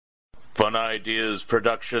Fun Ideas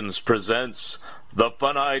Productions presents the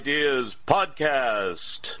Fun Ideas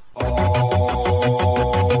Podcast.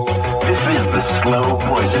 This is the Slow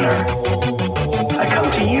Poisoner. I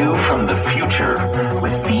come to you from the future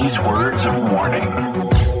with these words of warning.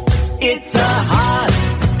 It's a hot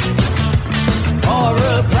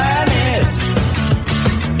horror planet.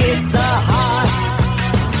 It's a hot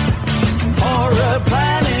horror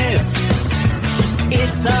planet.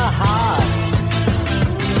 It's a hot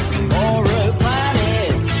horror planet.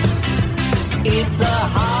 It's a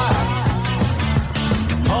hot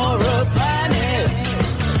horror planet.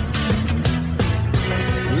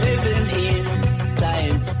 Living in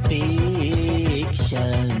science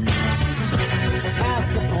fiction.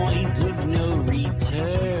 Past the point of no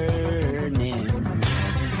returning.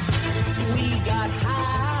 We got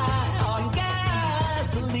high on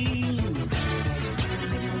gasoline.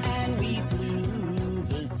 And we blew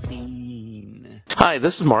the scene. Hi,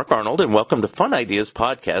 this is Mark Arnold, and welcome to Fun Ideas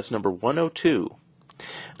Podcast number 102.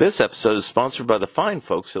 This episode is sponsored by the fine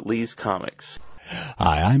folks at Lee's Comics.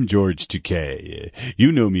 Hi, I'm George Takei.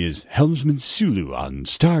 You know me as Helmsman Sulu on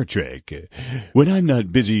Star Trek. When I'm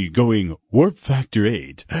not busy going Warp Factor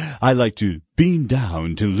 8, I like to beam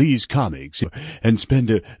down to Lee's Comics and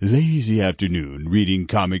spend a lazy afternoon reading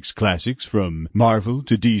comics classics from Marvel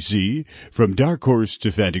to DC, from Dark Horse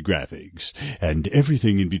to Fantagraphics, and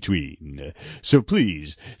everything in between. So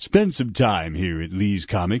please, spend some time here at Lee's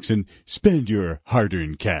Comics and spend your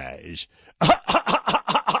hard-earned cash.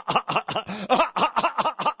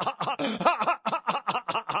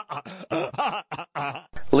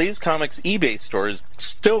 Lee's Comics eBay store is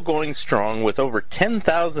still going strong with over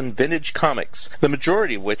 10,000 vintage comics, the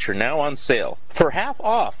majority of which are now on sale. For half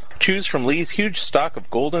off, choose from Lee's huge stock of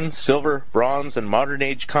golden, silver, bronze, and modern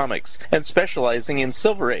age comics, and specializing in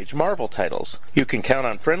Silver Age Marvel titles. You can count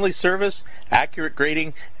on friendly service, accurate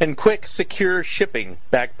grading, and quick, secure shipping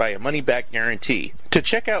backed by a money-back guarantee. To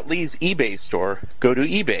check out Lee's eBay store, go to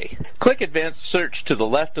eBay. Click Advanced Search to the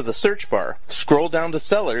left of the search bar, scroll down to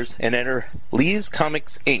Sellers, and enter Lee's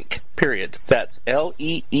Comics Inc. Period. That's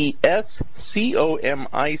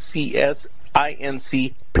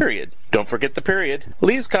LeesComics period. Don't forget the period.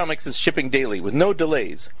 Lee's Comics is shipping daily with no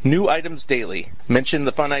delays. New items daily. Mention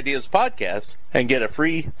the Fun Ideas Podcast and get a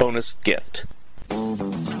free bonus gift.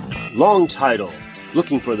 Long title,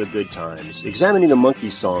 Looking for the Good Times, Examining the Monkey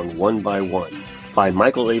Song One by One, by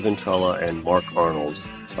Michael A. Ventrella and Mark Arnold.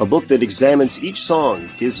 A book that examines each song,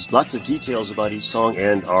 gives lots of details about each song,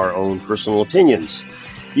 and our own personal opinions.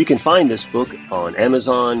 You can find this book on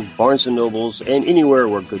Amazon, Barnes & Nobles, and anywhere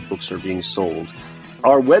where good books are being sold.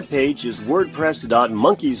 Our webpage is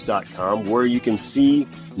wordpress.monkeys.com, where you can see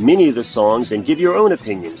many of the songs and give your own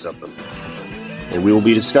opinions of them. And we will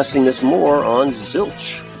be discussing this more on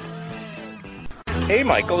Zilch. Hey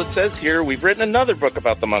Michael, it says here we've written another book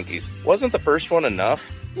about the Monkees. Wasn't the first one enough?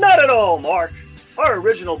 Not at all, Mark. Our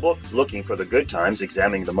original book, Looking for the Good Times,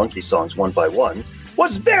 Examining the Monkey Songs One by One,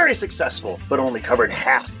 was very successful, but only covered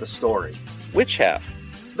half the story. Which half?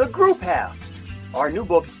 The group half. Our new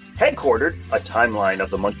book, Headquartered, A Timeline of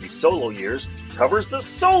the Monkees' Solo Years, covers the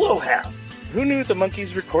solo half. Who knew the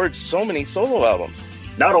Monkees record so many solo albums?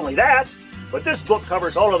 Not only that, but this book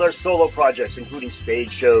covers all of their solo projects, including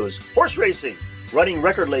stage shows, horse racing, running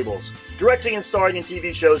record labels, directing and starring in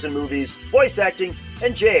TV shows and movies, voice acting,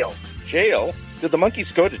 and jail. Jail? Did the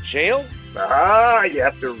Monkees go to jail? Ah, you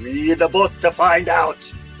have to read the book to find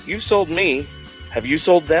out. You've sold me. Have you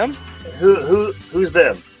sold them? Who's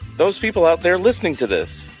them? Those people out there listening to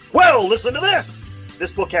this. Well, listen to this.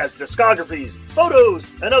 This book has discographies, photos,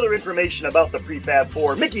 and other information about the Prefab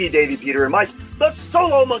Four, Mickey, Davey, Peter, and Mike, the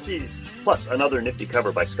Solo Monkees, plus another nifty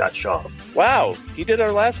cover by Scott Shaw. Wow, he did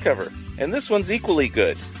our last cover. And this one's equally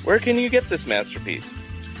good. Where can you get this masterpiece?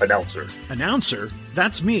 Announcer. Announcer?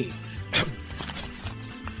 That's me.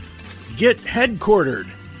 Get Headquartered,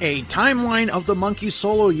 a timeline of the Monkey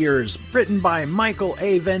solo years, written by Michael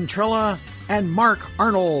A. Ventrella and Mark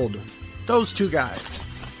Arnold. Those two guys.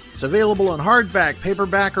 It's available in hardback,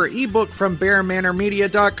 paperback, or ebook from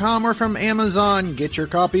BearManorMedia.com or from Amazon. Get your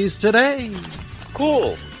copies today.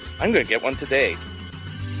 Cool. I'm going to get one today.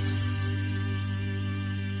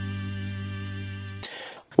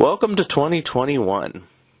 Welcome to 2021.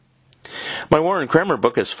 My Warren Kremer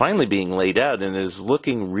book is finally being laid out and is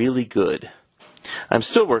looking really good. I'm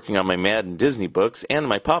still working on my Mad and Disney books and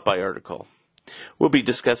my Popeye article. We'll be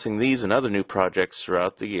discussing these and other new projects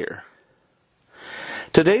throughout the year.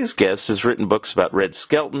 Today's guest has written books about Red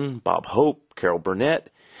Skelton, Bob Hope, Carol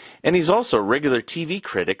Burnett, and he's also a regular TV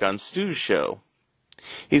critic on Stu's show.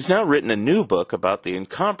 He's now written a new book about the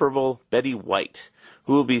incomparable Betty White,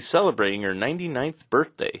 who will be celebrating her 99th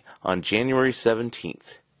birthday on January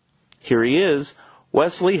 17th. Here he is,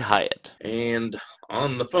 Wesley Hyatt. And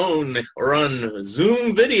on the phone, or on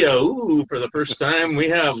Zoom video, for the first time, we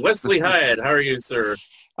have Wesley Hyatt. How are you, sir?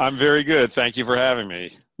 I'm very good. Thank you for having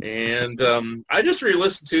me. And I just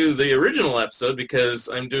re-listened to the original episode because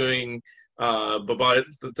I'm doing, by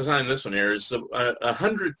the time this one airs, a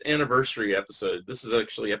 100th anniversary episode. This is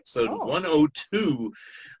actually episode 102.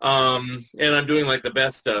 And I'm doing like the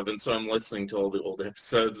best of, and so I'm listening to all the old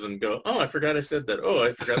episodes and go, oh, I forgot I said that. Oh,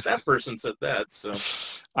 I forgot that person said that. So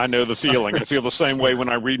I know the feeling. I feel the same way when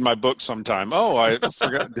I read my book sometime. Oh, I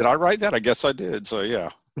forgot. Did I write that? I guess I did. So, yeah.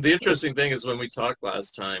 The interesting thing is when we talked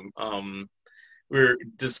last time, we were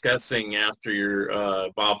discussing after your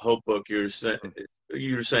Bob Hope book, you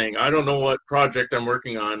were saying, I don't know what project I'm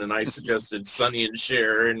working on, and I suggested Sonny and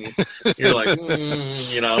Cher, and you're like,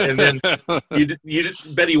 and then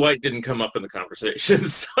Betty White didn't come up in the conversation.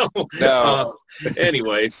 So no.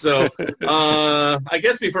 Anyway, so I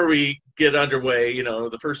guess before we get underway,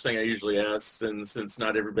 the first thing I usually ask, and since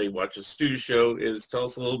not everybody watches Stu's show, is tell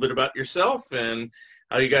us a little bit about yourself and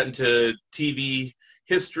how you got into TV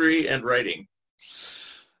history and writing.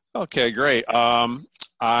 Okay, great.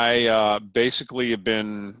 I basically have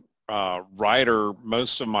been a writer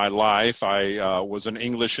most of my life. I was an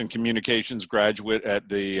English and Communications graduate at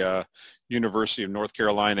the University of North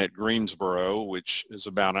Carolina at Greensboro, which is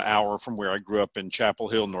about an hour from where I grew up in Chapel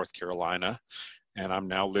Hill, North Carolina. And I'm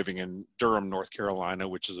now living in Durham, North Carolina,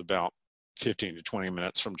 which is about 15 to 20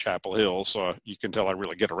 minutes from Chapel Hill, so you can tell I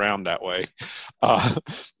really get around that way.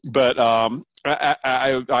 But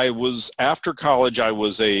I was, after college, I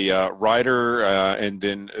was a writer and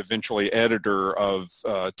then eventually editor of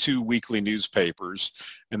 2 weekly newspapers,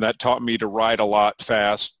 and that taught me to write a lot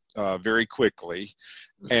fast, very quickly.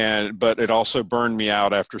 But it also burned me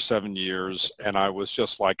out after 7 years, and I was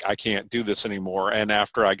just like, I can't do this anymore. And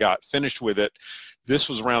after I got finished with it, this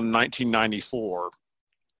was around 1994.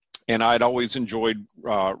 And I'd always enjoyed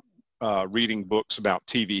reading books about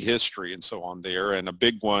TV history and so on there. And a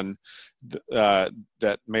big one that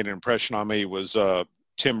made an impression on me was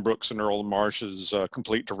Tim Brooks and Earl Marsh's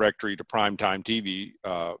Complete Directory to Primetime TV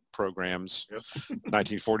programs,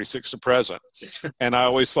 1946 to present. And I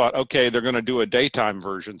always thought, okay, they're going to do a daytime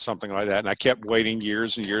version, something like that. And I kept waiting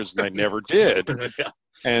years and years, and they never did.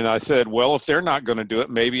 And I said, well, if they're not going to do it,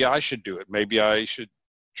 maybe I should do it. Maybe I should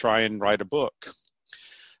try and write a book.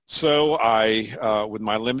 So I, with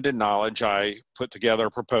my limited knowledge, I put together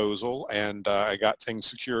a proposal, and I got things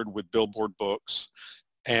secured with Billboard Books.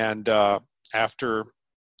 And after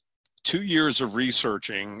 2 years of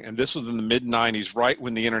researching, and this was in the mid-90s, right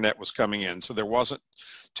when the internet was coming in, so there wasn't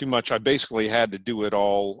too much. I basically had to do it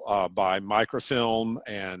all by microfilm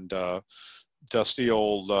and dusty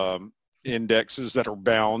old indexes that are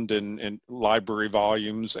bound in library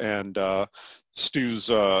volumes, and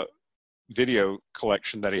Stu's video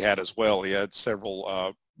collection that he had as well. He had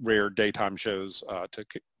several rare daytime shows to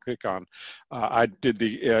click on. I did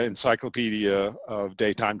the Encyclopedia of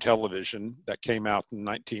Daytime Television that came out in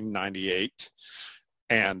 1998,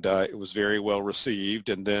 and it was very well received.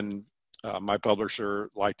 And then my publisher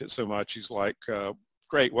liked it so much, he's like,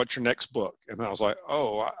 great, what's your next book? And I was like,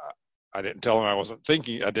 oh, I didn't tell him I wasn't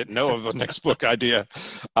thinking. I didn't know of a next book idea.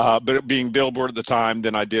 But it being Billboard at the time,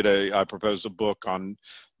 then I proposed a book on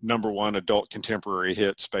 #1 adult contemporary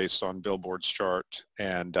hits based on Billboard's chart.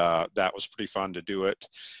 And that was pretty fun to do it.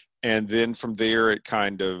 And then from there, it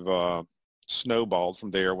kind of snowballed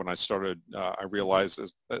from there. When I started, I realized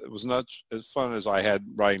it was not as fun as I had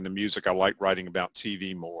writing the music. I liked writing about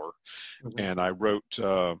TV more. Mm-hmm. And I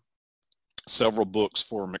wrote several books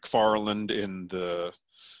for McFarland in the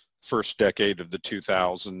first decade of the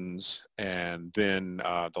 2000s, and then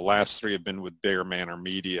the last 3 have been with Bear Manor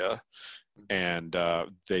Media, and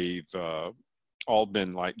they've all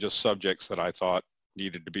been like just subjects that I thought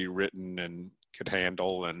needed to be written and could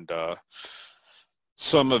handle, and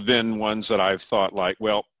some have been ones that I've thought like,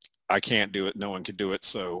 well, I can't do it, no one can do it,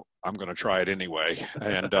 so I'm going to try it anyway.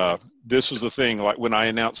 And this was the thing, like when I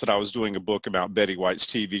announced that I was doing a book about Betty White's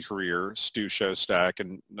TV career, Stu Shostak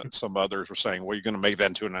and some others were saying, well, you're going to make that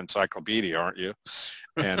into an encyclopedia, aren't you?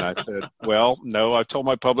 And I said, well, no, I told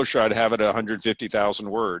my publisher I'd have it at 150,000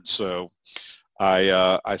 words. So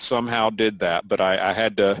I somehow did that, but I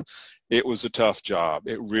had to, it was a tough job.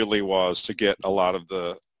 It really was, to get a lot of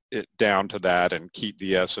it down to that and keep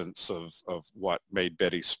the essence of what made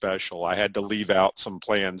Betty special. I had to leave out some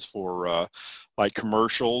plans for like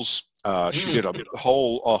commercials. She did a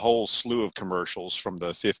whole slew of commercials from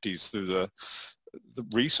the 50s through the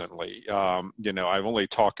recently. You know, I've only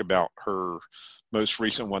talked about her most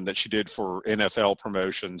recent one that she did for NFL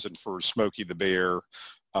promotions and for Smokey the Bear.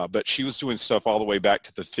 But she was doing stuff all the way back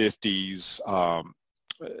to the 50s,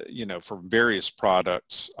 for various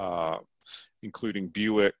products, including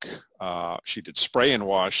Buick. She did spray and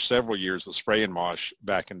wash, several years with spray and wash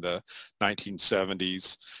back in the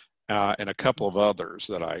 1970s. And a couple of others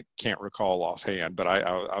that I can't recall offhand, but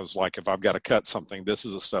I was like, if I've got to cut something, this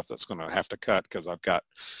is the stuff that's going to have to cut, because I've got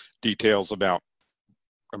details about,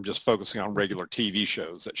 I'm just focusing on regular TV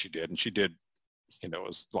shows that she did. And she did, it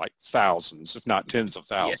was like thousands, if not tens of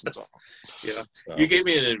thousands. Yes. Yeah. So. You gave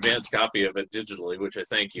me an advanced copy of it digitally, which I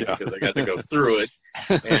thank you, because I got to go through it.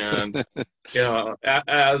 And,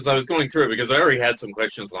 as I was going through it, because I already had some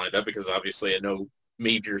questions lined up, because obviously I know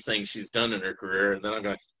major things she's done in her career. And then I'm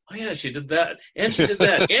going, oh yeah, she did that, and she did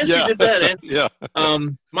that, and she did that.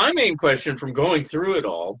 And my main question from going through it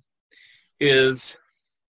all is,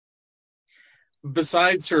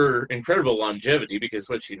 besides her incredible longevity, because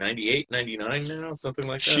what's she, 98, 99 now, something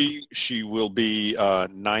like that? She will be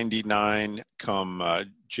 99 come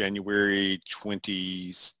January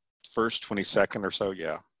 21st, 22nd or so.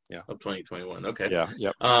 Yeah. Of 2021. Okay. Yeah.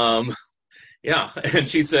 Yep. Yeah, and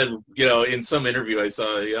she said, in some interview I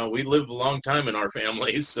saw, we lived a long time in our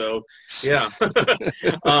families, so yeah.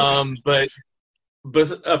 But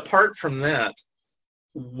apart from that,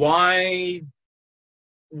 what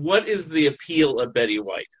is the appeal of Betty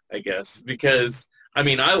White, I guess? Because, I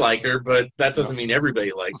mean, I like her, but that doesn't mean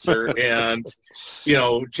everybody likes her, and,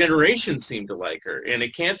 generations seem to like her, and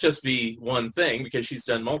it can't just be one thing, because she's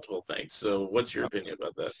done multiple things. So what's your opinion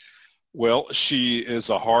about that? Well, she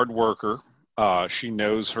is a hard worker. She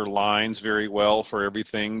knows her lines very well for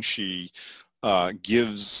everything. She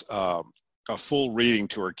gives a full reading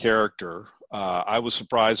to her character. I was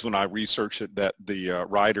surprised when I researched it that the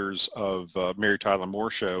writers of Mary Tyler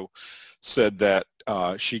Moore Show said that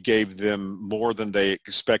she gave them more than they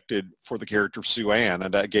expected for the character of Sue Ann,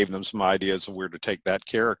 and that gave them some ideas of where to take that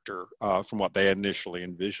character from what they had initially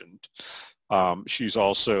envisioned. She's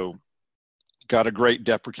also got a great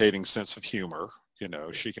deprecating sense of humor.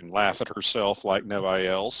 She can laugh at herself like nobody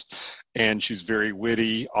else, and she's very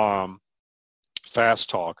witty, fast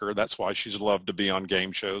talker. That's why she's loved to be on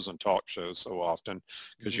game shows and talk shows so often,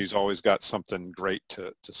 because she's always got something great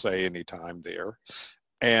to say anytime there.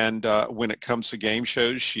 And when it comes to game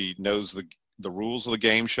shows, she knows the rules of the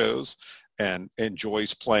game shows and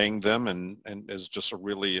enjoys playing them, and is just a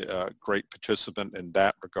really great participant in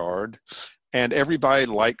that regard. And everybody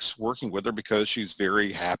likes working with her because she's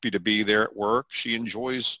very happy to be there at work. She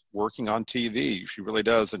enjoys working on TV. She really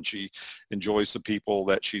does. And she enjoys the people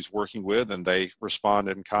that she's working with, and they respond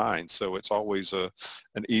in kind. So it's always an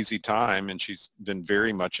easy time. And she's been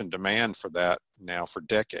very much in demand for that now for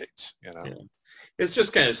decades. Yeah. It's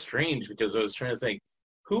just kind of strange, because I was trying to think,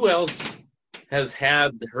 who else has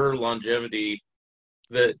had her longevity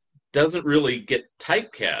that doesn't really get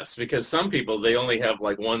typecast? Because some people, they only have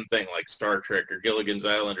like one thing, like Star Trek or Gilligan's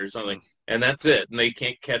Island or something, and that's it, and they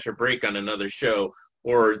can't catch a break on another show,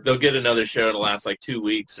 or they'll get another show and it'll last like 2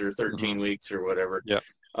 weeks or 13 weeks or whatever. Yeah.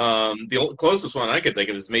 The closest one I could think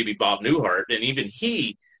of is maybe Bob Newhart, and even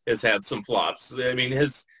he has had some flops. I mean,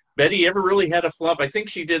 has Betty ever really had a flop? I think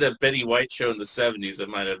she did a Betty White show in the 70s that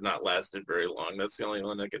might have not lasted very long. That's the only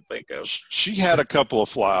one I could think of. She had a couple of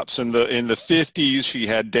flops. In the 50s, she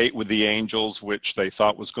had Date with the Angels, which they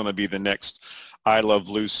thought was going to be the next I Love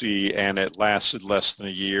Lucy, and it lasted less than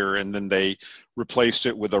a year. And then they replaced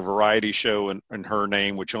it with a variety show in her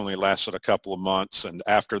name, which only lasted a couple of months. And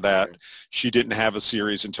after that, she didn't have a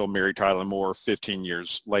series until Mary Tyler Moore 15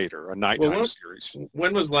 years later, a nighttime series.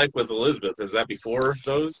 When was Life with Elizabeth? Is that before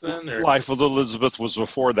those then? Or? Life with Elizabeth was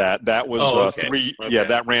before that. That was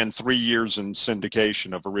that ran 3 years in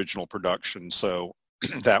syndication of original production. So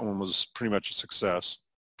that one was pretty much a success.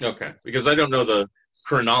 Okay, because I don't know the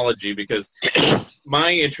chronology, because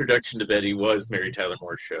my introduction to Betty was Mary Tyler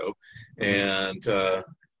Moore Show, and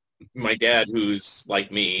my dad, who's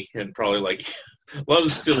like me and probably like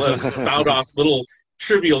loves to spout off little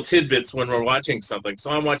trivial tidbits when we're watching something. So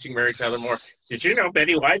I'm watching Mary Tyler Moore. Did you know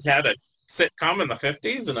Betty White had a sitcom in the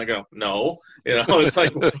 50s? And I go, no. It's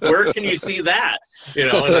like, where can you see that? And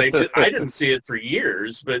I didn't see it for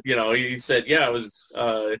years, but he said, yeah, it was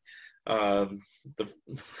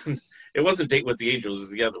it wasn't Date with the Angels, it was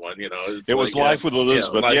the other one, It was Life with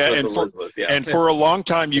Elizabeth. And for a long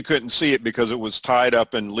time you couldn't see it because it was tied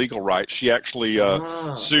up in legal rights. She actually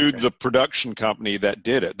sued the production company that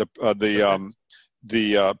did it.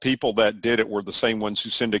 the people that did it were the same ones who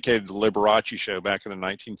syndicated the Liberace show back in the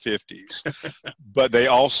 1950s. But they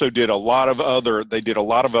also did a lot of other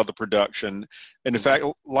production. And in fact,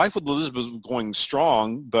 Life with Elizabeth was going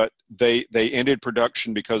strong, but they ended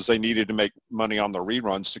production because they needed to make money on the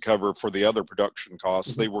reruns to cover for the other production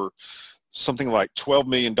costs. They were something like $12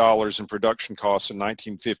 million in production costs in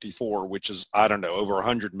 1954, which is, I don't know, over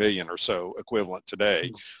 100 million or so equivalent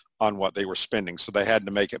today on what they were spending. So they had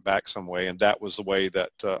to make it back some way. And that was the way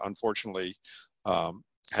that, unfortunately,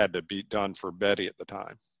 had to be done for Betty at the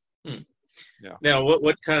time. Yeah. Now,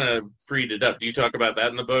 what kind of freed it up? Do you talk about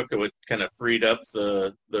that in the book? Or what kind of freed up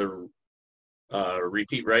the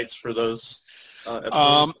repeat rights for those?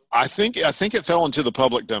 I think it fell into the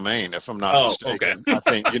public domain, if I'm not mistaken.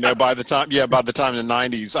 Okay. I think, by the time in the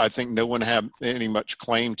 90s, I think no one had any much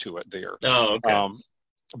claim to it there. Oh, okay.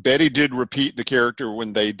 Betty did repeat the character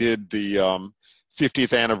when they did the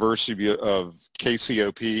 50th anniversary of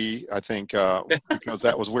KCOP, I think, because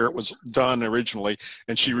that was where it was done originally,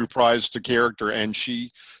 and she reprised the character, and she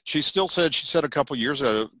still said a couple years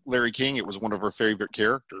ago, Larry King, it was one of her favorite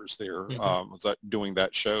characters there, doing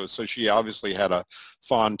that show. So she obviously had a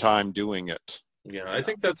fond time doing it. Yeah, I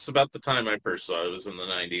think that's about the time I first saw it. It was in the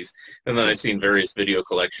 90s. And then I've seen various video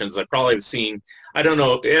collections. I probably have seen, I don't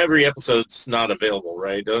know, every episode's not available,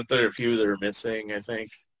 right? Don't there a few that are missing, I think?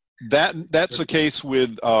 That's the case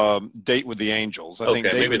with Date with the Angels. I think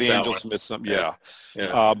Date with the Angels missed some. Yeah.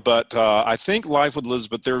 But I think Life with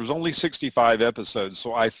Elizabeth, there's only 65 episodes,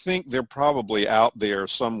 so I think they're probably out there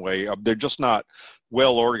some way. They're just not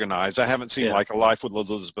well organized. I haven't seen like a Life with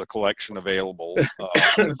Elizabeth collection available,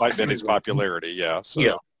 despite Betty's popularity. Yeah.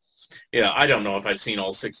 So. Yeah, I don't know if I've seen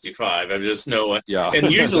all 65. I just know.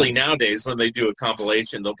 And usually nowadays when they do a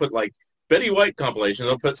compilation, they'll put like Betty White compilation.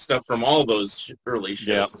 They'll put stuff from all those early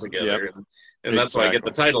shows together, and that's why I get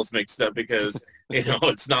the titles mixed up, because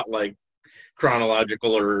it's not like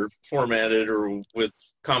chronological or formatted or with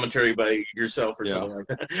commentary by yourself or something like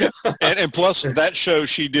that. and plus that show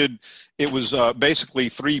she did, it was basically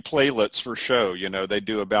 3 playlets for show. They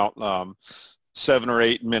do about 7 or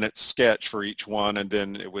 8 minute sketch for each one, and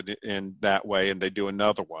then it would end that way, and they do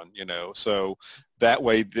another one, so that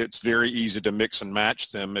way it's very easy to mix and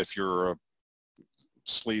match them if you're a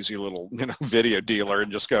sleazy little video dealer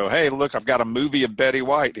and just go, hey, look, I've got a movie of Betty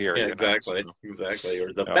White here. Exactly,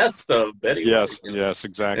 or the best of Betty White. Yes,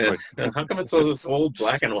 exactly. And how come it's all this old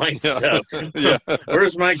black and white stuff?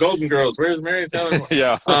 Where's my Golden Girls? Where's Mary Tyler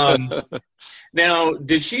Moore? Now,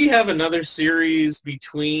 did she have another series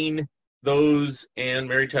between those and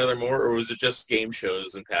Mary Tyler Moore, or was it just game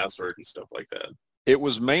shows and Password and stuff like that? It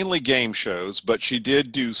was mainly game shows, but she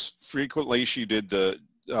did do frequently. She did the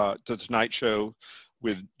Tonight Show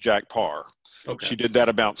with Jack Parr. Okay. She did that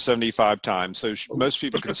about 75 times. So most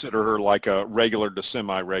people consider her like a regular to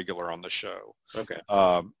semi-regular on the show. Okay.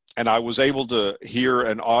 And I was able to hear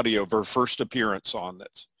an audio of her first appearance on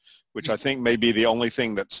this, which I think may be the only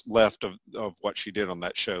thing that's left of what she did on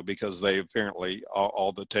that show, because they apparently,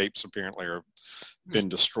 all the tapes apparently are been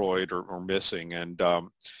destroyed or missing. And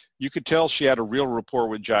you could tell she had a real rapport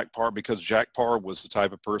with Jack Parr, because Jack Parr was the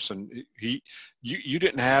type of person, you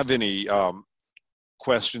didn't have any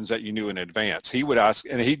questions that you knew in advance. He would ask,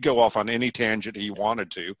 and he'd go off on any tangent he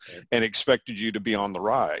wanted to, and expected you to be on the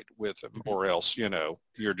ride with him, or else,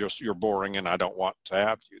 you're boring and I don't want to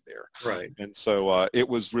have you there. Right. And so it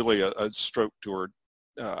was really a stroke to her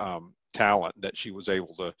talent that she was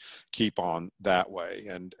able to keep on that way.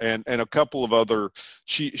 And a couple of other,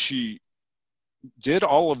 she did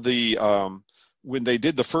all of the, when they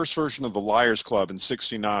did the first version of the Liars Club in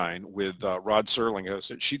 '69 with Rod Serling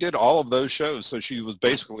hosted, she did all of those shows. So she was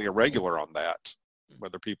basically a regular on that.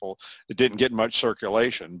 It didn't get much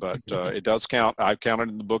circulation, but it does count. I've counted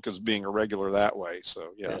in the book as being a regular that way. So,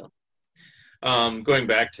 yeah. Going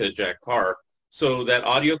back to Jack Parr, so that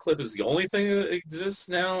audio clip is the only thing that exists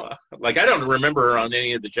now? Like, I don't remember her on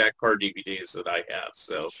any of the Jack Parr DVDs that I have.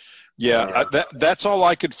 So, that's all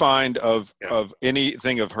I could find of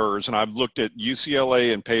anything of hers. And I've looked at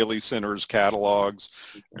UCLA and Paley Center's catalogs.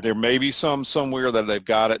 There may be some somewhere that they've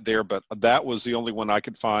got it there, but that was the only one I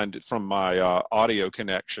could find from my audio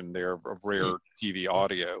connection there of rare TV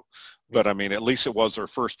audio. But I mean, at least it was her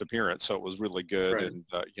first appearance, so it was really good.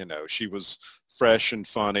 Right. And she was fresh and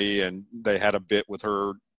funny, and they had a bit with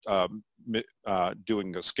her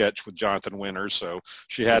doing a sketch with Jonathan Winters, so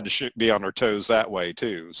she had to be on her toes that way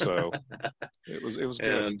too. So it was good.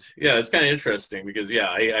 And yeah, it's kind of interesting because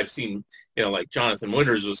I've seen, like Jonathan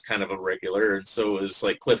Winters was kind of a regular, and so was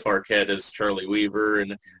like Cliff Arquette as Charlie Weaver,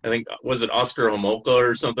 and I think was it Oscar Homolka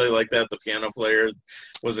or something like that, the piano player.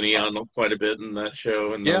 Wasn't he on quite a bit in that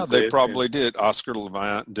show? They probably did. Oscar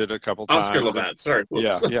Levant did a couple times. Oscar Levant, sorry.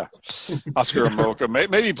 Whoops. Yeah. Oscar Homolka.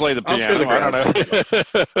 Maybe play the piano. I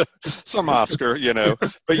don't know. Some Oscar,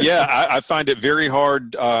 But yeah, I find it very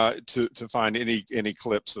hard to find any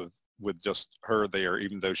clips with just her there,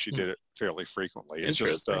 even though she did it fairly frequently. It's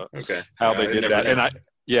just how they did that.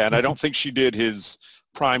 And I don't think she did his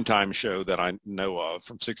primetime show that I know of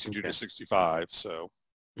from 62 to 65. So,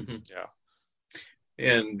 yeah.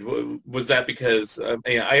 And was that because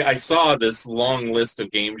I saw this long list of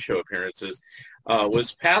game show appearances?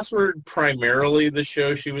 Was Password primarily the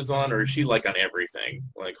show she was on, or is she like on everything,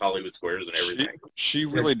 like Hollywood Squares and everything? She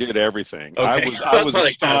really did everything. Okay. I was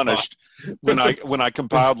astonished when I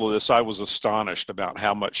compiled the list. I was astonished about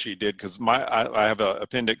how much she did, because I have an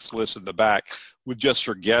appendix list in the back with just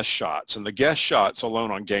her guest shots, and the guest shots alone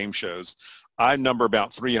on game shows, I number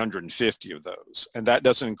about 350 of those, and that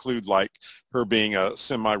doesn't include like her being a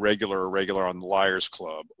semi-regular or regular on the Liars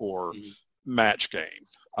Club or Match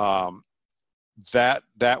Game. That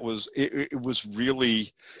was it was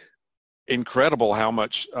really incredible how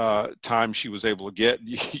much time she was able to get.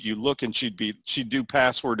 You look and she'd do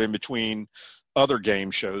Password in between other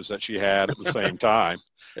game shows that she had at the same time.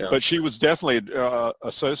 Yeah. But she was definitely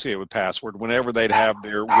associated with Password. Whenever they'd have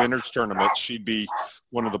their winners tournaments, she'd be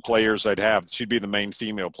one of the players they'd have. She'd be the main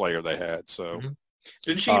female player they had. So,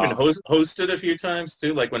 didn't she even host it a few times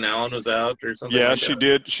too, like when Alan was out or something? Yeah, like she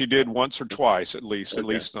did. She did once or twice at least. At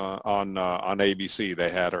least on ABC, they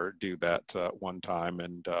had her do that one time,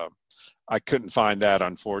 and I couldn't find that,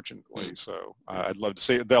 unfortunately. So I'd love to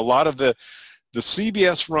see it. A lot of the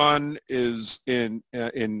CBS run is in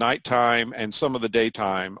nighttime, and some of the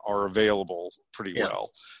daytime are available pretty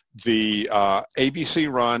well. The ABC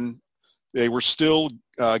run, they were still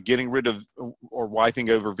getting rid of or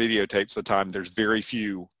wiping over videotapes at the time. There's very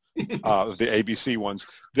few of the ABC ones.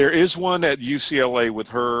 There is one at UCLA with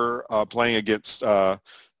her playing against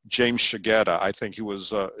James Shigeta, I think, who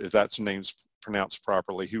was, if that's name's pronounced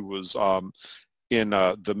properly, who was in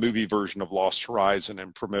the movie version of Lost Horizon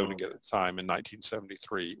and promoting it at the time in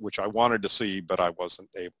 1973, which I wanted to see, but I wasn't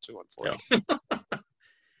able to, unfortunately.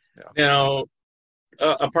 Now,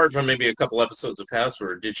 apart from maybe a couple episodes of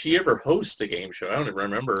Password, did she ever host a game show? I don't even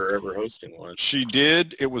remember her ever hosting one. She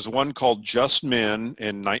did. It was one called Just Men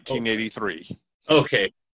in 1983.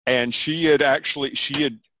 Okay. And she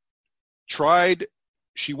had tried.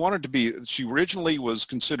 She originally was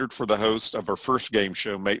considered for the host of her first game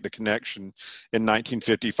show, Make the Connection, in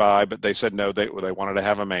 1955, but they said no, they wanted to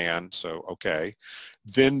have a man, so okay.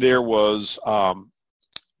 Then there was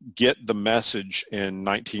Get the Message in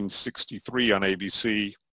 1963 on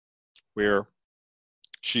ABC, where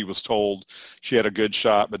she was told she had a good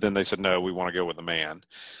shot, but then they said, no, we want to go with a man.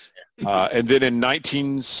 And then in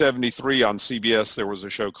 1973 on CBS, there was a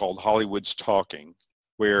show called Hollywood's Talking,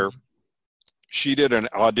 where she did an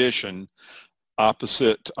audition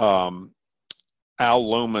opposite Al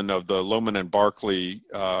Lohman of the Lohman and Barkley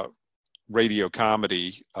radio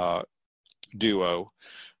comedy duo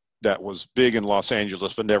that was big in Los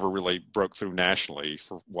Angeles but never really broke through nationally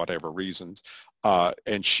for whatever reasons.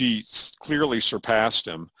 And she clearly surpassed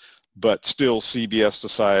him, but still CBS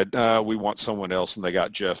decided, we want someone else, and they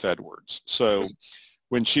got Jeff Edwards. So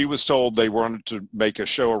when she was told they wanted to make a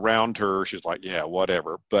show around her, she's like, yeah,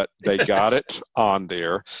 whatever. But they got it on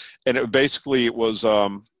there. And it was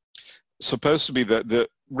supposed to be the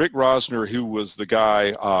Rick Rosner, who was the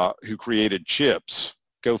guy who created Chips.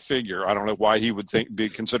 Go figure. I don't know why he would be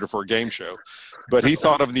considered for a game show. But he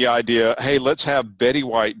thought of the idea, hey, let's have Betty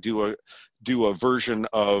White do a version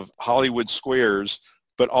of Hollywood Squares,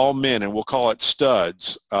 but all men, and we'll call it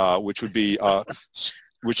Studs, which would be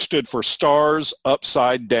which stood for Stars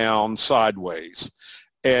Upside Down Sideways.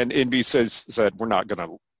 And NBC said, we're not going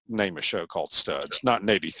to name a show called Studs, not in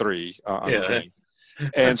 83.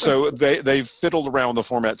 And so they fiddled around with the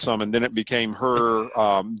format some, and then it became her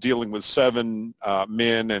dealing with 7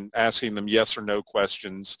 men and asking them yes or no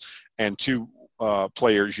questions, and 2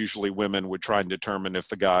 players, usually women, would try and determine if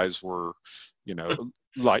the guys were,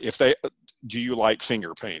 like do you like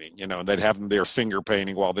finger painting? And they'd have them there finger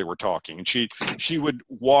painting while they were talking. And she would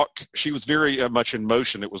walk. She was very much in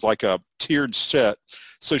motion. It was like a tiered set.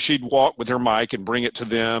 So she'd walk with her mic and bring it to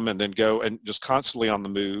them, and then go and just constantly on the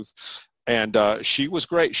move. And she was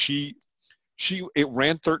great. She It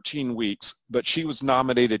ran 13 weeks, but she was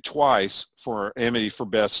nominated twice for an Emmy for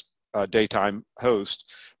Best Daytime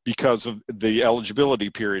Host because of the eligibility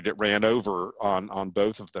period. It ran over on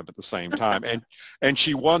both of them at the same time, and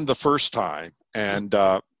she won the first time, and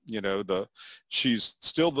she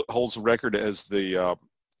still holds the record as the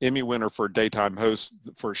Emmy winner for a daytime host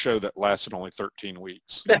for a show that lasted only 13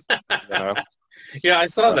 weeks. Yeah, I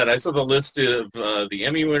saw that. I saw the list of the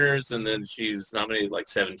Emmy winners, and then she's nominated like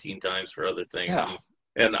 17 times for other things. Yeah.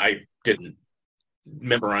 And I didn't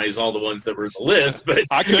memorize all the ones that were in the list, but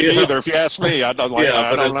I couldn't either. If you ask me, I don't know.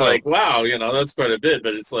 Like, wow, that's quite a bit.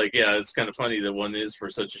 But it's like, yeah, it's kind of funny that one is for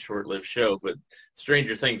such a short-lived show. But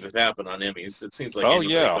stranger things have happened on Emmys. It seems like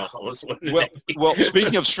Well,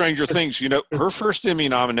 speaking of Stranger Things, her first Emmy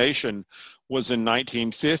nomination was in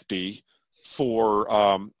 1950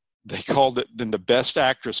 for they called it in the Best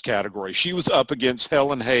Actress category. She was up against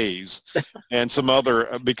Helen Hayes and some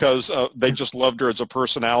other, because they just loved her as a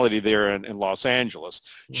personality there in Los Angeles.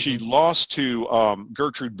 Mm-hmm. She lost to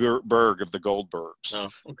Gertrude Berg of the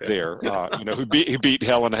Goldbergs there, who beat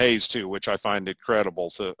Helen Hayes too, which I find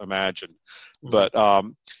incredible to imagine. Mm-hmm. But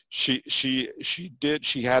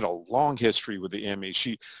she had a long history with the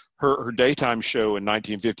Emmys. Her daytime show in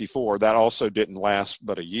 1954, that also didn't last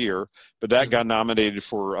but a year, but that got nominated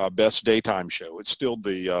for Best Daytime Show. It's still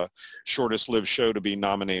the shortest lived show to be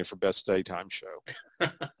nominated for Best Daytime Show.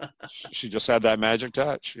 She just had that magic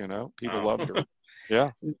touch, people loved her.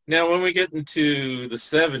 Yeah. Now, when we get into the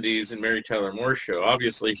 70s and Mary Tyler Moore Show,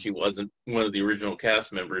 obviously she wasn't one of the original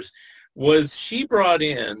cast members. Was she brought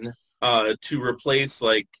in to replace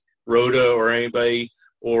like Rhoda or anybody?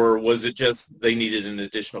 Or was it just they needed an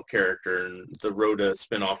additional character and the Rhoda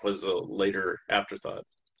spinoff was a later afterthought?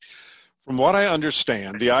 From what I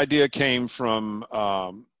understand, the idea came from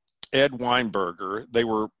Ed Weinberger. They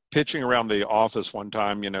were pitching around the office one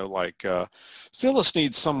time, Phyllis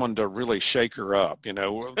needs someone to really shake her up, we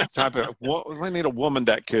need a woman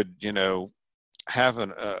that could, have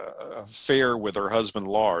an affair with her husband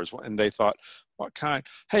Lars. And they thought, what kind?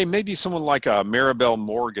 Hey, maybe someone like a Maribel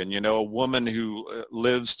Morgan, a woman who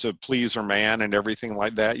lives to please her man and everything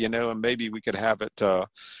like that, and maybe we could have it,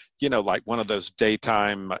 like one of those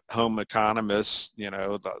daytime home economists,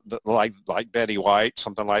 like Betty White,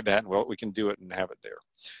 something like that. And well, we can do it and have it there.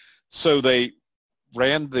 So they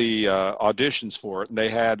ran the auditions for it, and they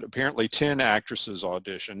had apparently 10 actresses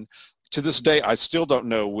audition. To this day, I still don't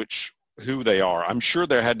know who they are. I'm sure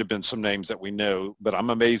there had to have been some names that we know, but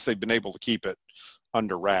I'm amazed they've been able to keep it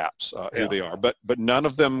under wraps who they are. But none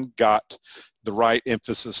of them got the right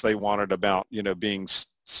emphasis they wanted about, being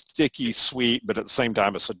sticky, sweet, but at the same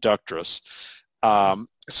time a seductress.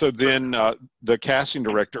 So then the casting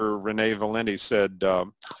director, Renee Valenti, said,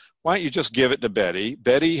 why don't you just give it to Betty?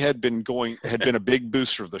 Betty had been a big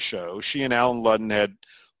booster of the show. She and Alan Ludden had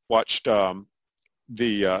watched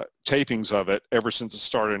the tapings of it ever since it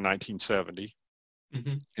started in 1970.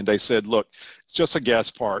 Mm-hmm. And they said, look, it's just a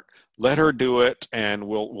guest part. Let her do it and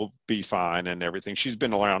we'll be fine and everything. She's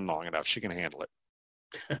been around long enough. She can handle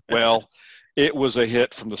it. Well, it was a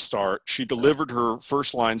hit from the start. She delivered her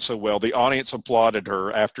first line so well. The audience applauded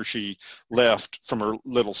her after she left from her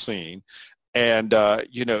little scene. And,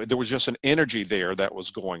 there was just an energy there that was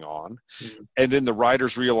going on. Mm-hmm. And then the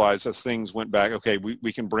writers realized as things went back, okay,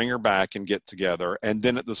 we can bring her back and get together. And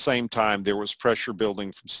then at the same time, there was pressure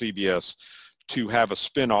building from CBS to have a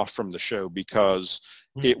spinoff from the show because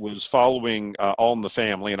it was following All in the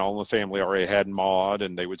Family, and All in the Family already had Maude,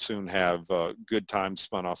 and they would soon have Good Times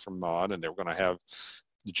spun off from Maude, and they were going to have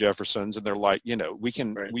the Jeffersons, and they're like,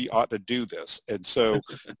 we ought to do this. And so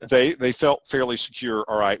they felt fairly secure.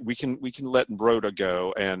 All right, we can let Rhoda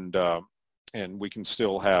go and we can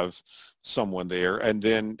still have someone there. And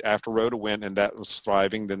then after Rhoda went and that was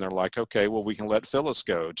thriving, then they're like, okay, well, we can let Phyllis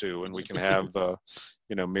go too. And we can have,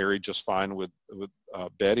 Mary just fine with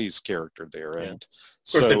Betty's character there. Yeah. And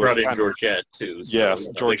of course, they brought in Georgette too. So, yes,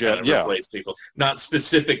 Georgette. Yeah, replace people, not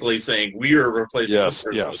specifically saying we are replacing this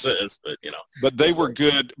with this, but But they were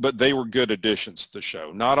good. But they were good additions to the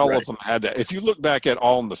show. Not all of them had that. If you look back at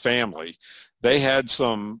All in the Family, they had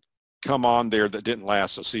some come on there that didn't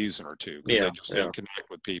last a season or two because they just didn't connect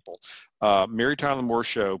with people. Mary Tyler Moore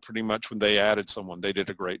Show, pretty much when they added someone, they did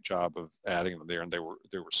a great job of adding them there, and they were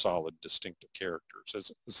solid, distinctive characters.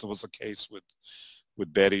 As this was the case with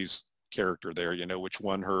Betty's character there, which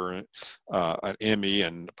won her an Emmy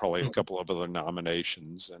and probably a couple of other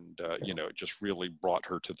nominations, and it just really brought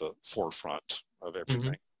her to the forefront of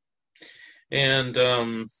everything. And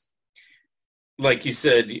like you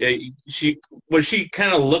said, she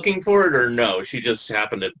kind of looking for it, or no? She just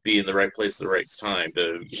happened to be in the right place at the right time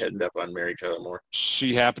to end up on Mary Tyler Moore.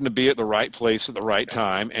 She happened to be at the right place at the right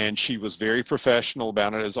time, and she was very professional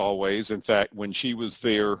about it, as always. In fact, when she was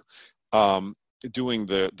there doing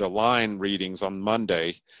the line readings on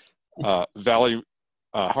Monday, Valerie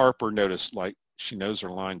Harper noticed, like, she knows her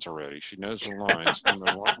lines already. She knows her lines.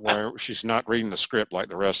 Where she's not reading the script like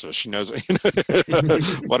the rest of us. She knows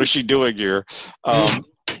what is she doing here?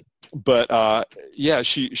 But yeah,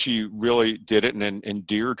 she really did it and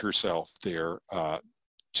endeared herself there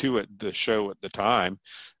to it, the show at the time.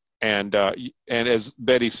 And as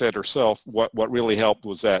Betty said herself, what really helped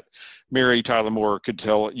was that Mary Tyler Moore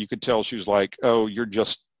you could tell she was like, oh, you're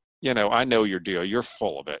just, I know your deal. You're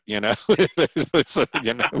full of it,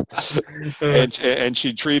 and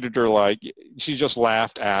she treated her like, she just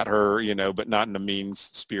laughed at her, but not in a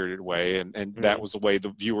mean-spirited way. And that was the way the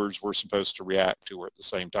viewers were supposed to react to her at the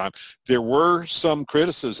same time. There were some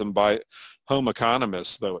criticism by home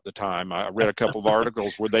economists, though, at the time. I read a couple of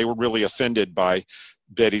articles where they were really offended by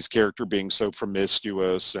Betty's character being so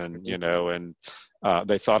promiscuous and, and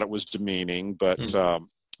they thought it was demeaning, but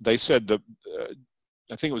they said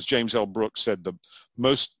I think it was James L. Brooks said the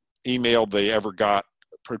most email they ever got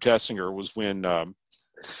protesting her was when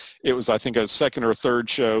it was, I think, a second or third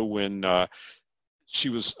show when she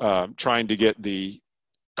was trying to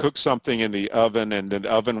cook something in the oven, and the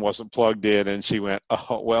oven wasn't plugged in, and she went,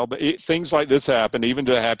 oh, well, things like this happen even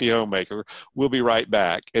to a happy homemaker. We'll be right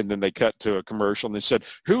back. And then they cut to a commercial, and they said,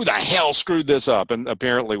 who the hell screwed this up? And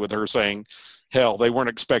apparently with her saying hell, they weren't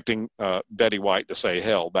expecting Betty White to say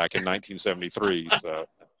hell back in 1973. So,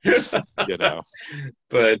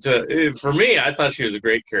 But for me, I thought she was a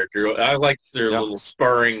great character. I liked their little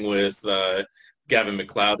sparring with Gavin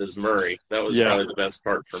MacLeod as Murray. That was probably the best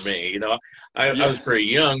part for me. I was pretty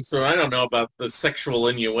young, so I don't know about the sexual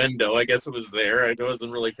innuendo. I guess it was there. I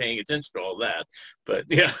wasn't really paying attention to all that. But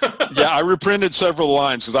yeah. Yeah, I reprinted several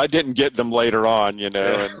lines because I didn't get them later on, and,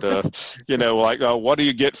 like, what do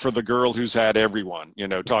you get for the girl who's had everyone,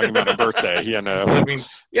 talking about her birthday, I mean,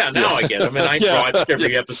 now I get them. And I watched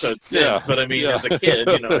every episode since, but I mean, as a kid,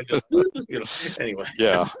 I just, anyway.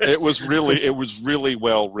 Yeah, it was really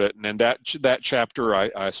well written. And that chapter,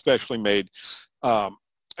 I especially made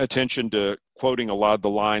attention to quoting a lot of the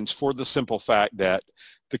lines for the simple fact that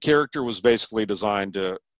the character was basically designed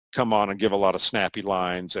to come on and give a lot of snappy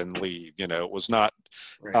lines and leave. It was not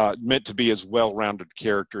meant to be as well-rounded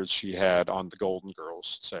character as she had on the Golden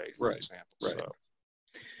Girls, say, for example. Right. So.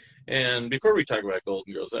 And before we talk about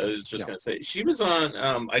Golden Girls, I was just going to say, she was on,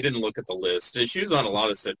 I didn't look at the list, she was on a lot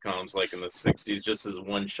of sitcoms, like in the 60s, just as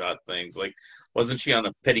one-shot things. Like, wasn't she on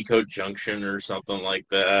a Petticoat Junction or something like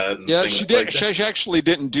that? Yeah, she did. Like she actually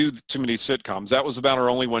didn't do too many sitcoms. That was about her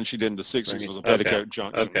only one she did in the 60s was a Petticoat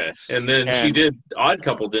Junction. Okay. And then she did Odd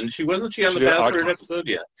Couple, didn't she? Wasn't she on the Password episode?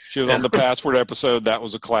 Yeah. She was on the Password episode. That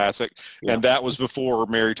was a classic. Yeah. And that was before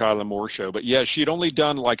Mary Tyler Moore show. But yeah, she'd only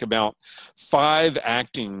done like about 5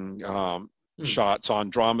 acting shots on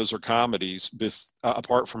dramas or comedies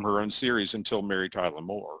apart from her own series until Mary Tyler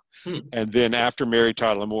Moore. And then after Mary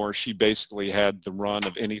Tyler Moore, she basically had the run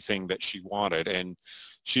of anything that she wanted, and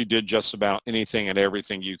she did just about anything and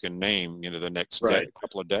everything you can name, the next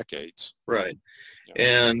couple of decades. Right. Yeah.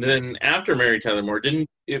 And then after Mary Tyler Moore,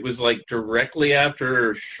 it was like directly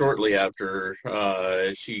after or shortly after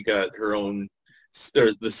she got her own,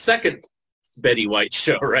 or the second Betty White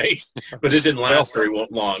show, right? But it didn't last very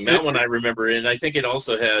long. That one I remember, and I think it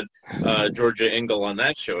also had Georgia Engel on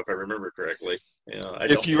that show, if I remember correctly.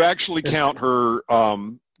 If you actually count her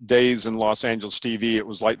days in Los Angeles TV, it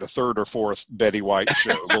was like the 3rd or 4th Betty White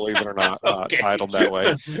show, believe it or not, titled that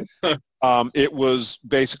way. It was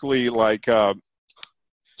basically like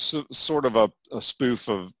sort of a spoof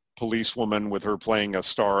of Policewoman, with her playing a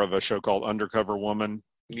star of a show called Undercover Woman.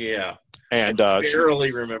 Yeah. And I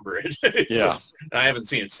barely remember it. Yeah. I haven't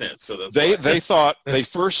seen it since. So that's they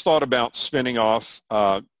first thought about spinning off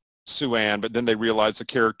Sue Ann, but then they realized the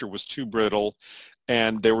character was too brittle.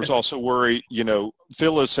 And there was also worry,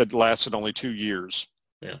 Phyllis had lasted only 2 years.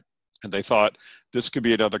 Yeah. And they thought this could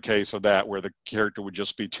be another case of that, where the character would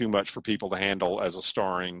just be too much for people to handle as a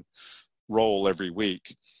starring role every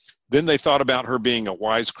week. Then they thought about her being a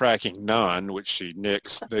wisecracking nun, which she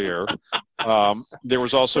nixed there. There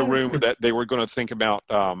was also rumor that they were going to think about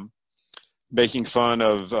making fun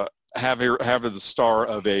of having her the star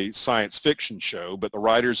of a science fiction show, but the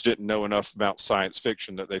writers didn't know enough about science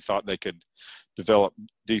fiction that they thought they could develop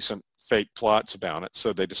decent fake plots about it.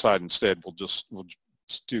 So they decided instead we'll just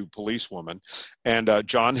do Policewoman. And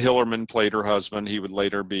John Hillerman played her husband. He would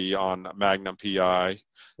later be on Magnum P.I.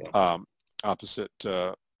 opposite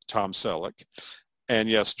Tom Selleck. And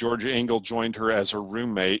yes, Georgia Engel joined her as her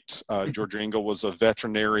roommate. Georgia Engel was a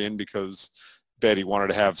veterinarian because Betty wanted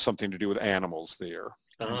to have something to do with animals there,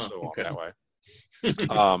 and so on that way.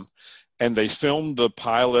 And they filmed the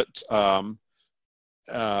pilot.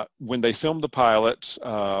 When they filmed the pilot,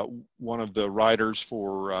 one of the writers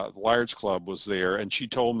for the Liars Club was there, and she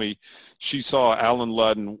told me she saw Alan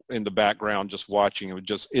Ludden in the background just watching. It was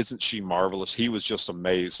just, isn't she marvelous? He was just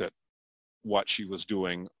amazed at what she was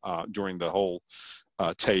doing during the whole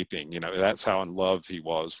taping. You know, that's how in love he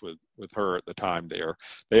was with her at the time there.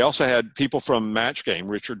 They also had people from Match Game,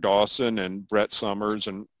 Richard Dawson and Brett Summers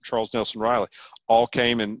and Charles Nelson Riley, all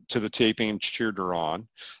came into the taping and cheered her on.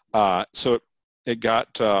 So it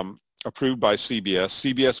got approved by CBS.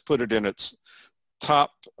 CBS put it in its top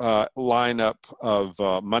lineup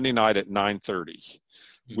of Monday night at 9:30,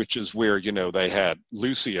 which is where, you know, they had,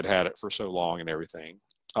 Lucy had it for so long and everything.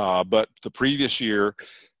 But the previous year,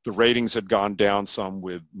 the ratings had gone down some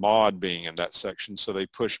with Maude being in that section, so they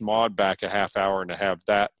pushed Maude back a half hour and to have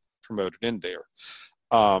that promoted in there.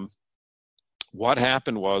 What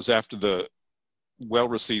happened was, after the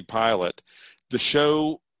well-received pilot, the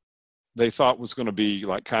show they thought was going to be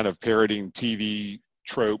like kind of parodying TV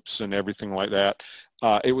tropes and everything like that.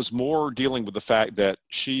 It was more dealing with the fact that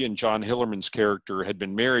she and John Hillerman's character had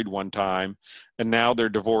been married one time, and now they're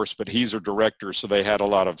divorced, but he's a director, so they had a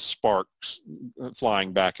lot of sparks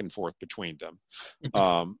flying back and forth between them.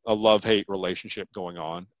 A love-hate relationship going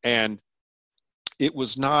on. And it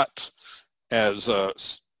was not as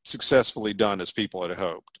successfully done as people had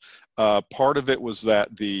hoped. Part of it was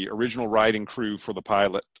that the original writing crew for the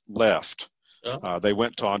pilot left. They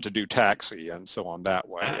went on to do Taxi and so on that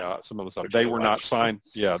way. Some of the stuff they were not signed.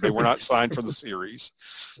 Yeah, they were not signed for the series.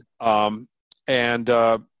 And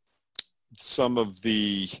some of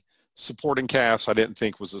the supporting cast I didn't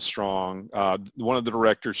think was as strong. One of the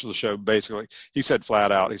directors of the show, basically, he said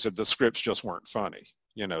flat out, he said the scripts just weren't funny.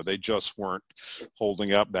 You know, they just weren't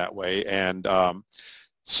holding up that way. And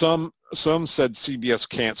some said CBS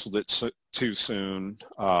canceled it too soon.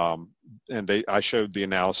 And I showed the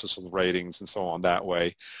analysis of the ratings and so on that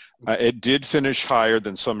way. It did finish higher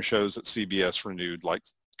than some shows that CBS renewed, like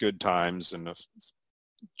Good Times and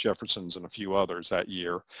Jefferson's and a few others that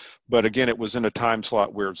year. But again, it was in a time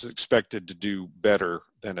slot where it was expected to do better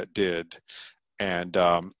than it did. And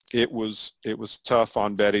it was tough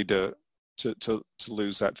on Betty to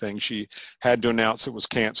lose that thing. She had to announce it was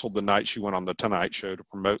canceled the night she went on the Tonight Show to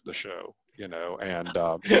promote the show. You know, and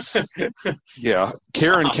yeah,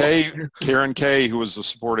 Karen Kay, who was the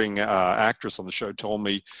supporting actress on the show, told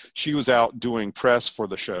me she was out doing press for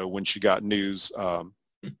the show when she got news,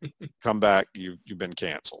 come back, you've been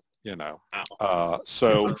canceled, you know.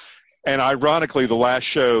 So, and ironically, the last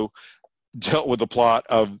show dealt with the plot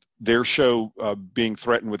of their show being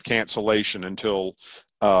threatened with cancellation until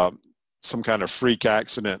some kind of freak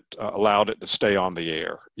accident allowed it to stay on the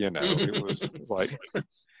air. You know, it was like...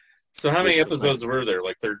 So how many episodes were there?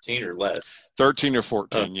 Like 13 or less? 13 or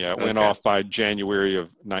 14, yeah. It went off by January of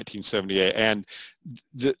 1978. And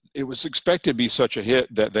it was expected to be such a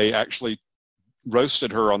hit that they actually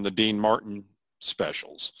roasted her on the Dean Martin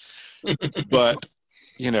specials. But,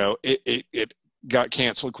 you know, it got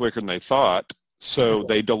canceled quicker than they thought. So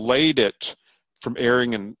they delayed it from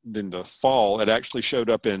airing in the fall. It actually showed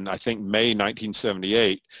up in, I think, May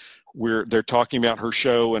 1978, where they're talking about her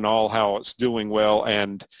show and all how it's doing well.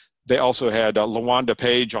 And they also had LaWanda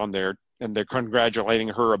Page on there, and they're congratulating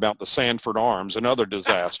her about the Sanford Arms, another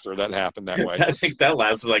disaster that happened that way. I think that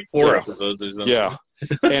lasted like 4 episodes or something. Yeah,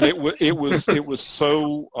 and it was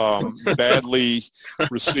so badly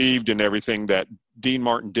received and everything that Dean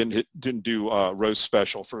Martin didn't do a roast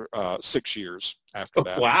special for 6 years after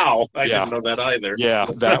that. Wow, I didn't know that either. Yeah,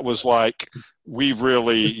 that was like, we've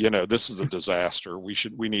really, you know, this is a disaster. We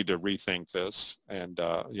need to rethink this, and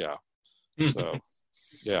so.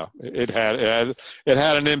 Yeah, it had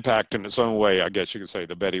an impact in its own way, I guess you could say.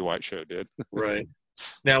 The Betty White Show did. Right.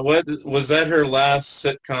 Now, what was that her last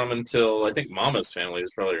sitcom until, I think, Mama's Family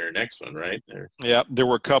is probably her next one, right? Yeah, there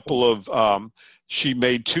were a couple of, she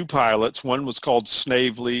made 2 pilots. One was called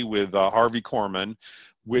Snavely with Harvey Korman,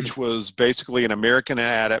 which was basically an American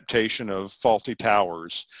adaptation of Fawlty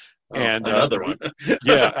Towers. And another one.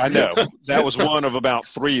 Yeah, I know. That was one of about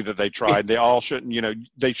 3 that they tried. They all shouldn't, you know,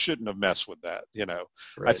 they shouldn't have messed with that, you know.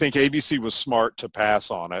 Right. I think ABC was smart to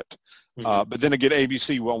pass on it. But then again,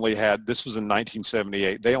 ABC only had, this was in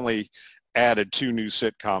 1978, they only added 2 new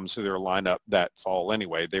sitcoms to their lineup that fall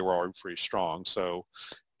anyway. They were already pretty strong. So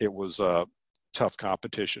it was a tough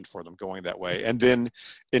competition for them going that way. And then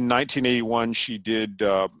in 1981, she did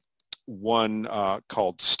one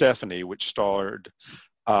called Stephanie, which starred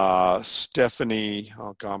Stephanie,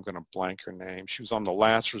 oh God, I'm going to blank her name. She was on The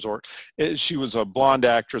Last Resort. She was a blonde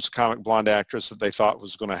actress, comic blonde actress that they thought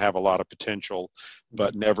was going to have a lot of potential,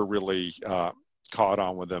 but never really caught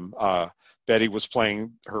on with them. Betty was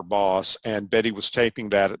playing her boss, and Betty was taping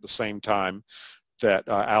that at the same time that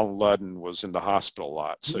Alan Ludden was in the hospital a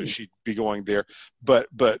lot. So she'd be going there. But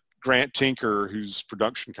Grant Tinker, whose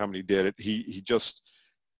production company did it,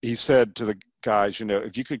 he said to the guys, you know,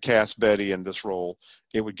 if you could cast Betty in this role,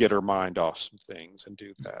 it would get her mind off some things and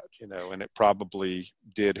do that, you know, and it probably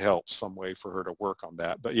did help some way for her to work on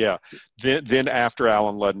that. But yeah, then after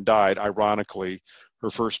Alan Ludden died, ironically,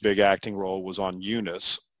 her first big acting role was on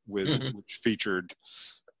Eunice, which featured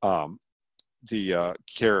the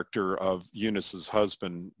character of Eunice's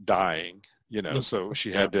husband dying, you know, so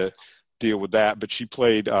she had to deal with that. But she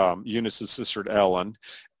played Eunice's sister Ellen,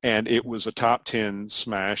 and it was a top 10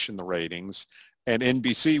 smash in the ratings. And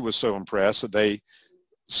NBC was so impressed that they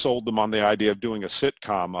sold them on the idea of doing a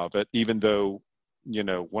sitcom of it, even though, you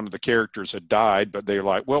know, one of the characters had died, but they were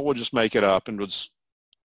like, well, we'll just make it up and we'll just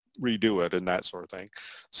redo it and that sort of thing.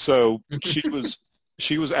 So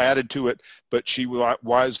she was added to it, but she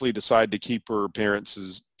wisely decided to keep her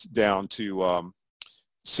appearances down to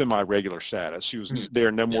semi-regular status. She was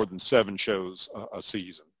there no more than 7 shows a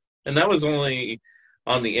season. And that was only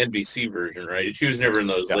on the NBC version, right? She was never in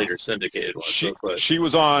those later syndicated ones. She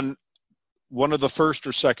was on one of the first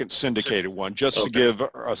or second syndicated one, just to give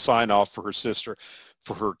a sign-off for her sister,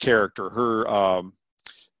 for her character. Her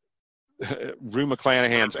Rue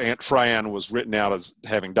McClanahan's Aunt Fran was written out as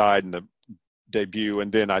having died in the debut,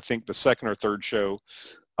 and then I think the second or third show,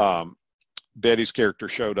 Betty's character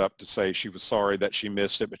showed up to say she was sorry that she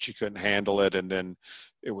missed it, but she couldn't handle it, and then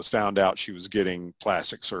it was found out she was getting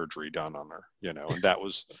plastic surgery done on her, you know, and that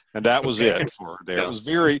was it for her there. Yeah.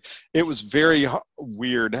 It was very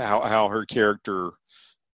weird how her character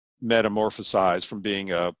metamorphosized from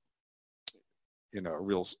being a, you know, a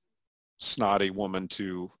real snotty woman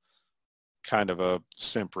to kind of a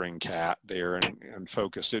simpering cat there and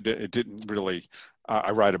focused. It didn't really,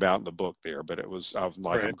 I write about in the book there, but I was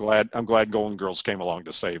like, right. I'm glad Golden Girls came along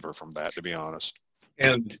to save her from that, to be honest.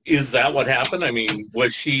 And is that what happened? I mean,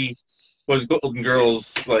 was Golden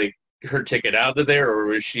Girls like her ticket out of there, or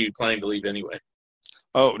was she planning to leave anyway?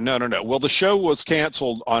 Oh, no. Well, the show was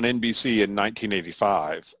canceled on NBC in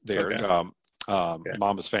 1985 there,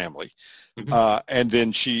 Mama's Family. And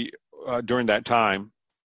then she, during that time,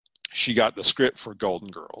 she got the script for Golden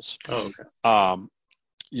Girls. Oh, okay.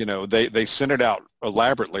 You know, they sent it out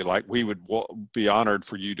elaborately, like, we would be honored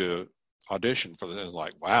for you to audition for this.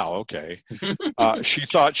 Like, wow, okay. She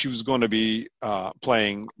thought she was going to be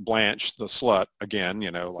playing Blanche the slut again,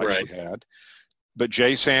 you know, like she had. But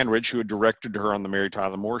Jay Sandridge, who had directed her on the Mary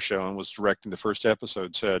Tyler Moore Show and was directing the first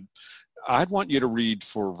episode, said, I'd want you to read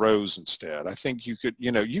for Rose instead. I think you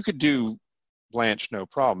could do Blanche no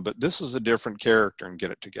problem, but this is a different character and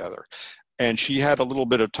get it together. And she had a little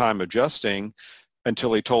bit of time adjusting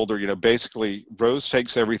until he told her, you know, basically Rose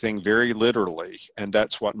takes everything very literally, and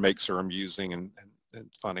that's what makes her amusing and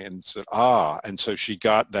funny. And said, and so she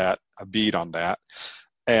got a beat on that.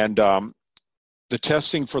 And the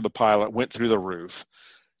testing for the pilot went through the roof.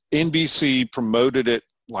 NBC promoted it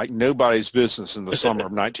like nobody's business in the summer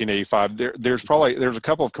of 1985. There's a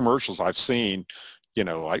couple of commercials I've seen, you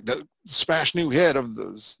know, like the smash new hit of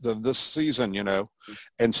this season, you know.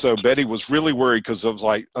 And so Betty was really worried because it was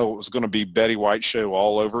like, it was going to be Betty White show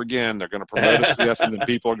all over again. They're going to promote us to death and then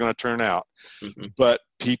people are going to turn out. But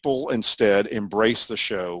people instead embraced the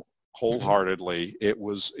show wholeheartedly. It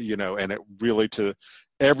was, you know, and it really, to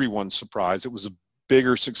everyone's surprise, it was a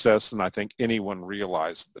bigger success than I think anyone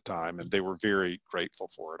realized at the time. And they were very grateful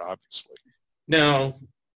for it, obviously. Now,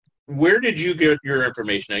 where did you get your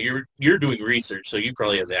information? Now, you're doing research, so you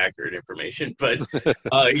probably have the accurate information. But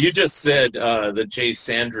you just said that Jay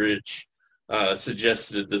Sandridge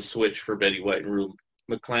suggested the switch for Betty White and Rue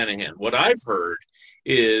McClanahan. What I've heard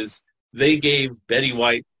is they gave Betty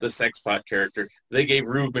White the sexpot character. They gave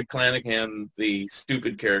Rue McClanahan the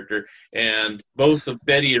stupid character. And both of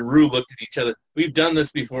Betty and Rue looked at each other. We've done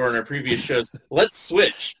this before in our previous shows. Let's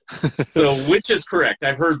switch. So which is correct?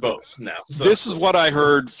 I've heard both now. So. This is what I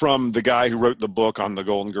heard from the guy who wrote the book on the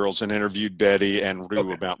Golden Girls and interviewed Betty and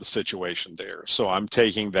Rue about the situation there. So I'm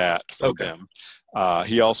taking that from them.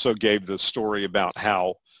 He also gave the story about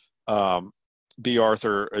how B.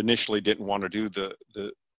 Arthur initially didn't want to do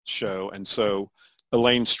the show, and so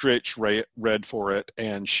Elaine Stritch read for it,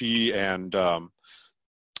 and she and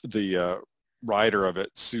the writer of it,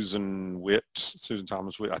 Susan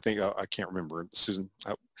Thomas Witt, I think, I can't remember, Susan,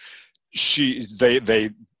 they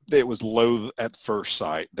it was loathe at first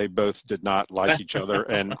sight. They both did not like each other,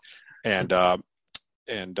 and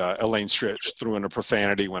Elaine Stritch threw in a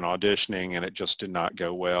profanity when auditioning, and it just did not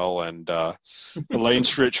go well. And Elaine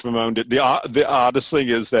Stritch bemoaned it. The oddest thing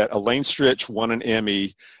is that Elaine Stritch won an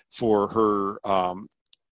Emmy for her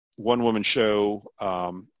one-woman show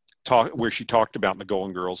where she talked about the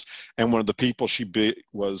Golden Girls, and one of the people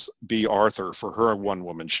was Bea Arthur for her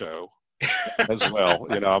one-woman show as well.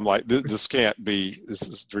 You know, I'm like, this can't be. This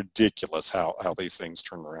is ridiculous how these things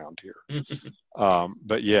turn around here.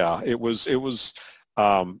 But yeah, it was.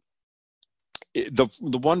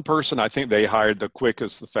 The one person I think they hired the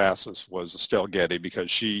quickest, the fastest was Estelle Getty,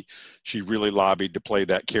 because she really lobbied to play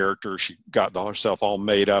that character. She got herself all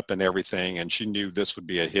made up and everything, and she knew this would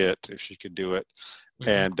be a hit if she could do it.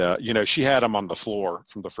 And you know, she had them on the floor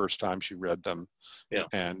from the first time she read them. Yeah.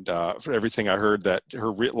 And for everything I heard, that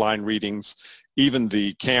her line readings, even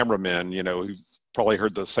the cameramen, you know, who probably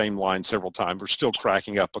heard the same line several times, were still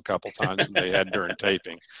cracking up a couple times than they had during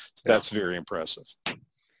taping. So that's very impressive.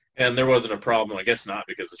 And there wasn't a problem, I guess not,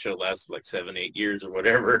 because the show lasted like 7-8 years or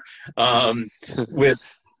whatever,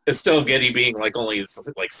 with Estelle Getty being like only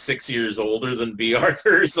like 6 years older than Bea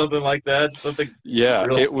Arthur or something like that. Yeah,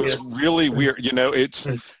 it was really weird. You know, it's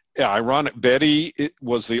ironic. Betty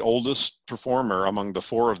was the oldest performer among the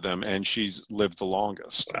four of them, and she's lived the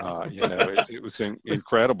longest. You know, it was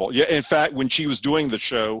incredible. Yeah, in fact, when she was doing the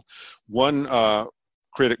show, one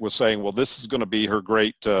critic was saying, well, this is going to be her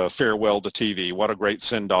great farewell to TV. What a great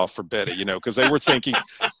send-off for Betty, you know, because they were thinking,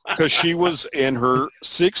 because she was in her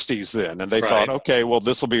 60s then, and they thought, okay, well,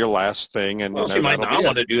 this will be her last thing. And well, she might not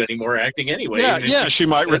want to do any more acting anyway. Yeah, she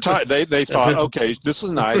might retire. They thought, okay, this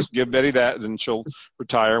is nice. Give Betty that, and she'll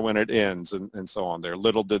retire when it ends, and so on there.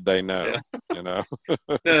 Little did they know, you know.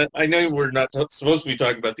 I know we're not supposed to be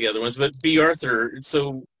talking about the other ones, but Bea Arthur,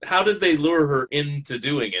 so how did they lure her into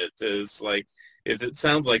doing it? Is like, if it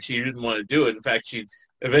sounds like she didn't want to do it. In fact, she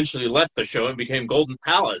eventually left the show and became Golden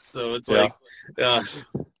Palace. So it's like,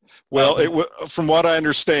 well, from what I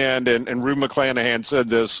understand, and Rue McClanahan said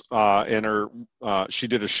this in her, she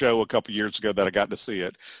did a show a couple years ago that I got to see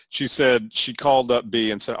it. She said she called up Bea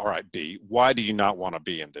and said, all right, Bea, why do you not want to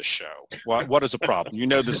be in this show? What is the problem? You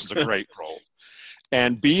know this is a great role.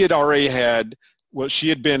 And Bea had already had, well, she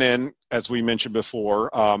had been in, as we mentioned before,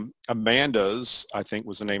 Amanda's, I think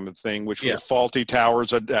was the name of the thing, which was a Fawlty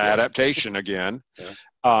Towers adaptation again.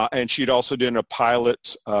 Yeah. And she'd also done a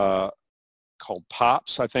pilot called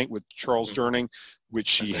Pops, I think, with Charles Durning, which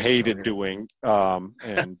she hated doing.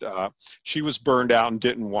 And she was burned out and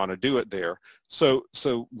didn't want to do it there. So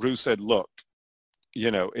Rue said, look,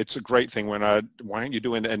 you know, it's a great thing. Why aren't you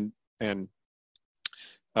doing that? And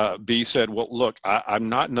Bea said, well, look, I'm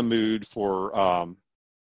not in the mood for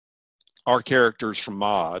our characters from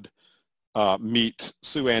Maude meet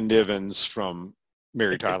Sue Ann Nivens from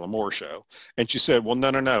Mary Tyler Moore Show. And she said, well,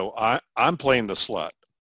 no, I'm playing the slut.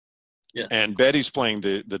 Yeah. And Betty's playing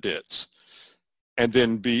the ditz. And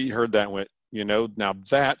then Bea heard that and went, you know, now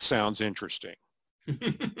that sounds interesting.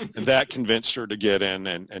 And that convinced her to get in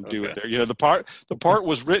and do it there. You know, the part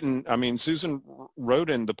was written, I mean, Susan wrote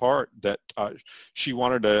in the part that she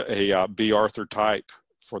wanted a Bea Arthur type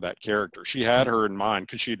for that character. She had her in mind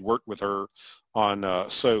because she'd worked with her on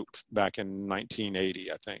Soap back in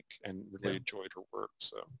 1980, I think, and really enjoyed her work.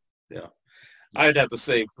 So, yeah, I'd have to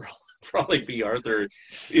say probably Bea Arthur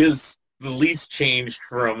is the least changed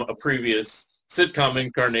from a previous sitcom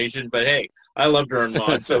incarnation, but hey, I loved her on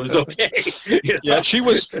Maude, so it was okay. You know? Yeah, she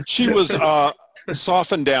was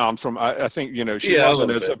softened down from, I think, you know, she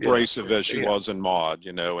wasn't as abrasive as she was in Maude,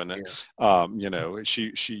 you know, and you know,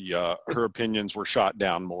 she her opinions were shot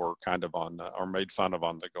down more kind of on or made fun of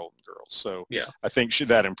on the Golden Girls. So I think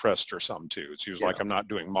that impressed her some too. She was like, I'm not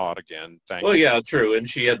doing Maude again. Thank you. Well, yeah, true. And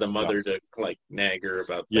she had the mother to like nag her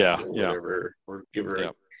about that or whatever, or give her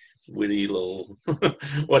a witty little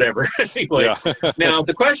whatever. Anyway, now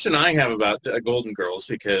the question I have about Golden Girls,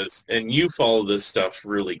 because, and you follow this stuff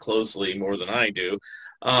really closely more than I do,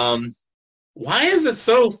 why is it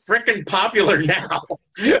so frickin' popular now?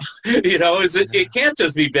 You know, it can't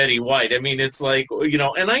just be Betty White. I mean, it's like, you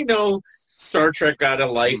know, and I know Star Trek got a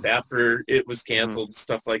life after it was canceled and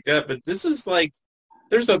stuff like that, but this is like,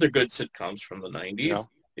 there's other good sitcoms from the 90s.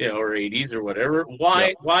 You know, or 80s or whatever.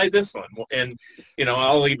 Why this one? And, you know,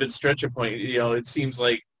 I'll even stretch a point, you know, it seems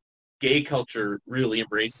like gay culture really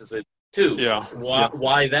embraces it too. Yeah.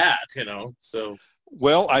 Why that, you know? So.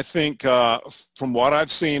 Well, I think from what I've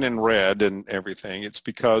seen and read and everything, it's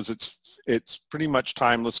because it's pretty much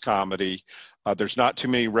timeless comedy. There's not too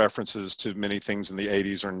many references to many things in the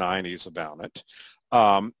 80s or 90s about it.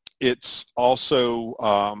 It's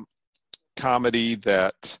also comedy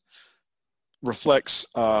that reflects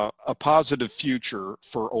a positive future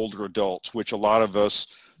for older adults, which a lot of us,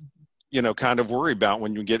 kind of worry about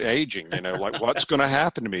when you get aging, like what's going to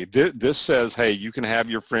happen to me. This says, hey, you can have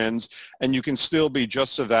your friends and you can still be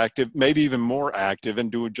just as active, maybe even more active,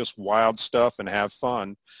 and do just wild stuff and have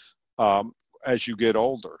fun as you get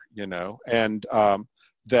older, and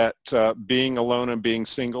that being alone and being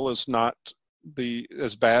single is not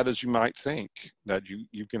as bad as you might think, that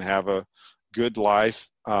you can have a good life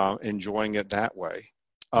enjoying it that way.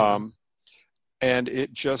 And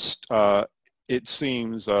it just, it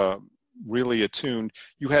seems really attuned.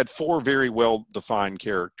 You had 4 very well-defined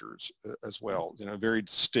characters as well, very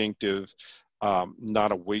distinctive,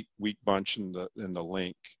 not a weak bunch in the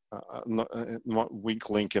link. Weak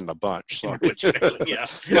link in the bunch. Sorry. Yeah.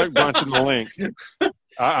 Weak bunch in the link.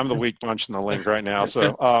 I'm the weak bunch in the link right now.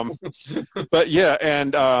 So, but yeah,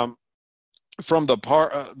 and from the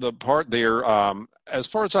part there, as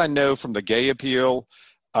far as I know, from the gay appeal,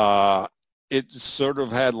 it sort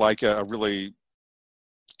of had like a really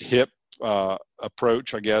hip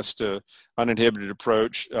approach, I guess, to uninhibited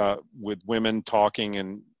approach with women talking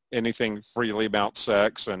and anything freely about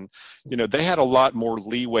sex. And, they had a lot more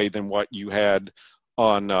leeway than what you had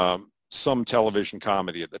on some television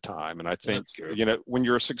comedy at the time. And I think, when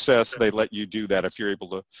you're a success, they let you do that if you're able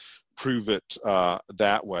to prove it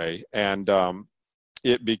that way. And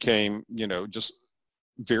it became, just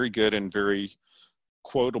very good and very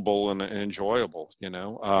quotable and enjoyable,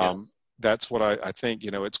 That's what I think,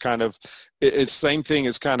 it's kind of, it's same thing.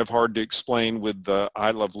 It's kind of hard to explain with the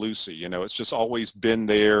I Love Lucy, it's just always been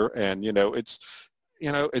there. And, it's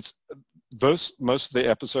most of the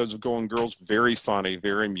episodes of Golden Girls, very funny,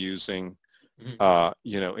 very amusing.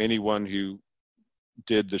 Anyone who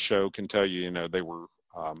did the show can tell you, they were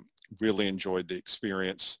really enjoyed the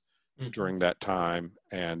experience during that time.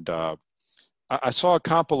 And I saw a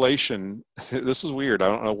compilation. This is weird. I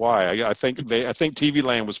don't know why. I think TV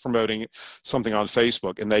Land was promoting something on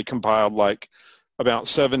Facebook, and they compiled like about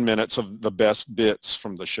 7 minutes of the best bits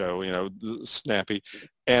from the show, the snappy.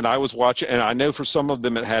 And I was watching, and I know for some of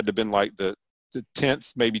them it had to have been like the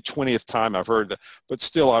 10th, maybe 20th time I've heard that, but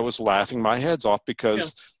still I was laughing my heads off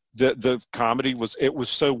because the comedy was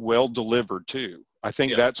so well delivered too. I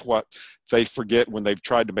think that's what they forget when they've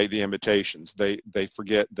tried to make the imitations. They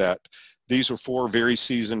forget that these were 4 very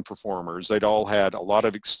seasoned performers. They'd all had a lot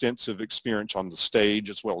of extensive experience on the stage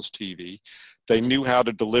as well as TV. They knew how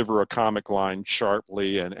to deliver a comic line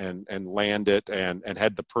sharply and land it and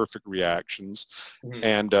had the perfect reactions.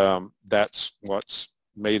 And that's what's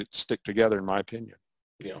made it stick together, in my opinion.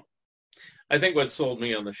 Yeah. I think what sold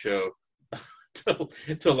me on the show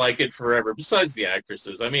to like it forever, besides the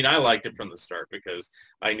actresses, I mean, I liked it from the start because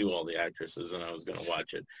I knew all the actresses and I was going to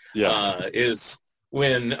watch it, is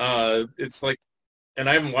when it's like, and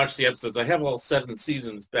I haven't watched the episodes. I have all 7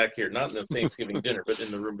 seasons back here, not in the Thanksgiving dinner, but in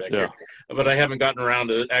the room back here. But I haven't gotten around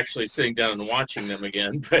to actually sitting down and watching them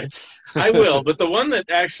again, but I will. But the one that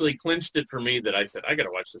actually clinched it for me that I said, I got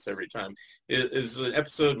to watch this every time, is an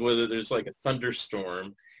episode where there's like a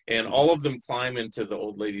thunderstorm and all of them climb into the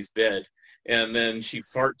old lady's bed. And then she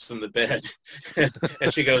farts in the bed,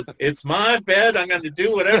 and she goes, "It's my bed. I'm going to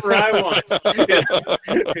do whatever I want."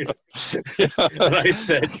 And I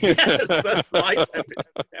said, "Yes, that's my type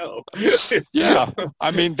of show." Yeah, I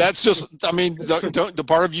mean, that's just. I mean, the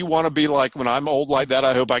part of you want to be like, when I'm old like that,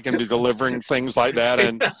 I hope I can be delivering things like that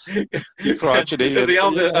and crotchety. And the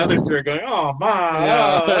others are going, "Oh,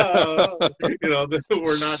 my,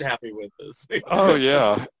 we're not happy with this." Oh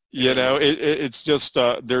yeah. It's just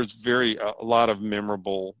there's a lot of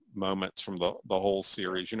memorable moments from the whole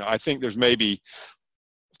series. I think there's maybe,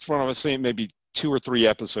 from what I was saying, maybe 2 or 3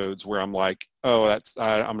 episodes where I'm like, oh,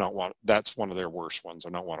 that's one of their worst ones. I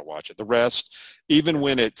don't want to watch it. The rest, even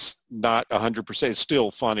when it's not 100%, it's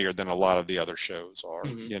still funnier than a lot of the other shows are.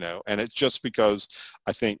 And it's just because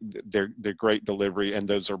I think they're great delivery, and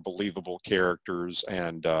those are believable characters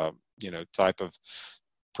and type of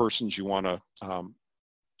persons you want to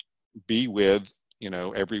be with,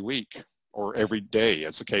 every week or every day,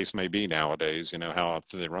 as the case may be nowadays, how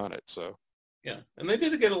often they run it. So, yeah. And they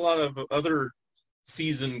did get a lot of other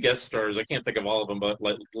season guest stars. I can't think of all of them, but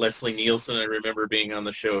like Leslie Nielsen, I remember being on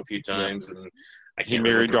the show a few times. And he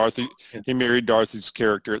married Dorothy. He married Dorothy's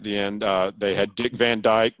character at the end. They had Dick Van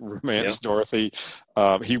Dyke romance Dorothy.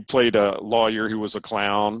 He played a lawyer who was a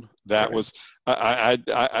clown. That was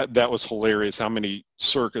that was hilarious. How many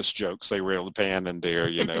circus jokes they were able to pan in there,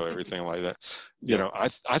 everything like that.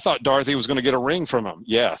 I thought Dorothy was going to get a ring from him.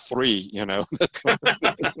 Yeah, 3.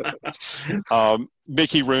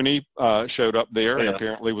 Mickey Rooney showed up there and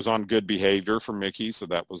apparently was on good behavior for Mickey, so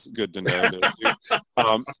that was good to know.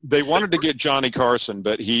 They wanted to get Johnny Carson,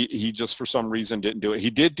 but he just for some reason didn't do it. He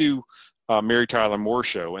did do Mary Tyler Moore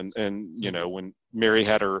show, and when Mary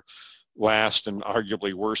had her last and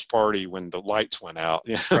arguably worst party when the lights went out.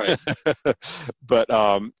 Right. But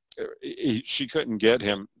she couldn't get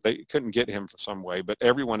him. They couldn't get him for some way, but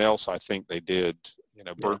everyone else, I think they did.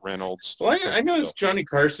 Burt Reynolds. Well, I noticed Johnny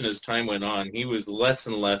Carson, as time went on, he was less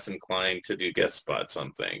and less inclined to do guest spots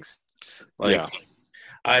on things.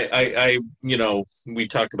 I we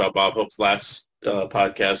talked about Bob Hope's last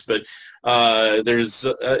podcast, but there's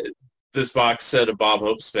this box set of Bob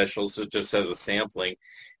Hope specials that just has a sampling.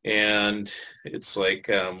 And it's like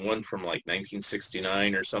one from like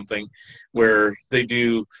 1969 or something, where they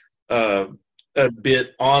do a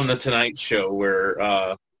bit on the Tonight Show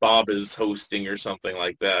where Bob is hosting or something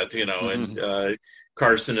like that, and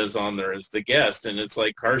Carson is on there as the guest. And it's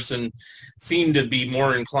like Carson seemed to be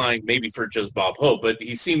more inclined, maybe for just Bob Hope, but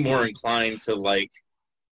he seemed more inclined to like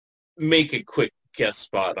make a quick guest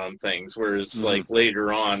spot on things, whereas like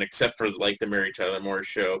later on, except for like the Mary Tyler Moore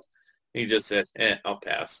show, he just said, I'll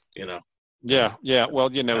pass, Yeah. Well,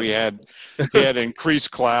 he had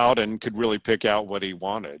increased clout and could really pick out what he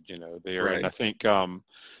wanted, there. Right. And I think,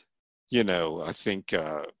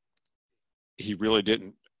 he really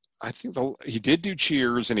didn't. I think he did do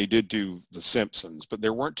Cheers and he did do The Simpsons, but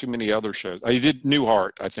there weren't too many other shows. He did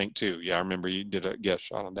Newhart, I think, too. Yeah, I remember he did a guest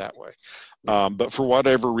shot on that way. But for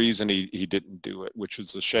whatever reason, he didn't do it, which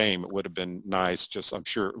was a shame. It would have been nice. I'm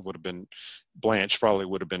sure it would have been, Blanche probably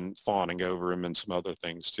would have been fawning over him and some other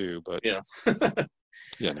things, too. But,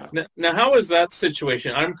 Now, how is that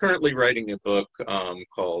situation? I'm currently writing a book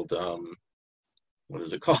called... what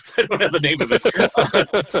is it called? I don't have the name of it.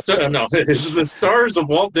 No, it's The Stars of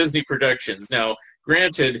Walt Disney Productions. Now,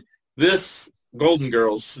 granted, this Golden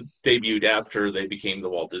Girls debuted after they became the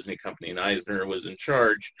Walt Disney Company and Eisner was in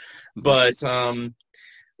charge. But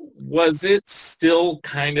was it still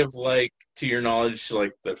kind of like, to your knowledge,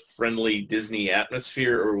 like the friendly Disney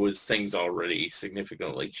atmosphere, or was things already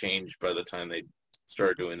significantly changed by the time they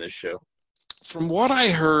started doing this show? From what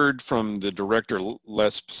I heard from the director,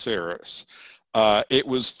 Les Paceras, it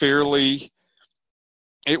was fairly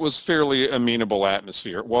amenable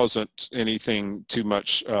atmosphere. It wasn't anything too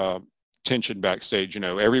much tension backstage.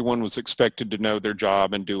 Everyone was expected to know their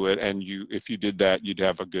job and do it. And if you did that, you'd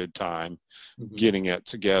have a good time getting it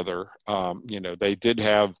together. They did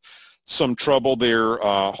have some trouble there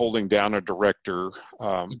holding down a director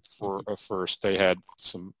for first. They had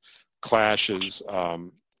some clashes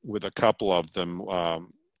with a couple of them.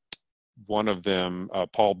 One of them,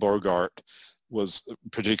 Paul Bogart, was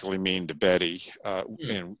particularly mean to Betty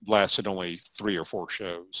and lasted only 3 or 4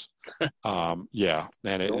 shows. And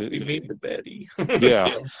Don't be mean to Betty. Yeah.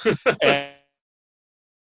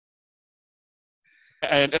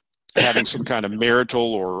 and having some kind of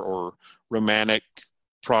marital or romantic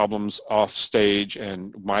problems off stage,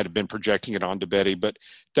 and might have been projecting it onto Betty, but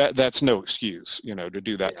that's no excuse, to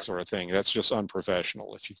do that sort of thing. That's just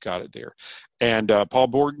unprofessional if you've got it there. And Paul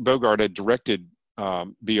Bogart had directed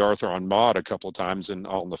B. Arthur on Maude a couple of times in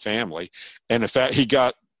All in the Family, and in fact he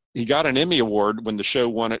got an Emmy Award when the show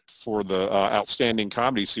won it for the Outstanding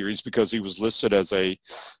Comedy Series, because he was listed as a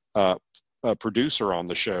producer on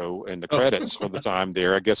the show in the credits for the time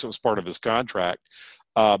there. I guess it was part of his contract,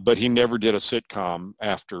 but he never did a sitcom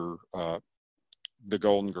after the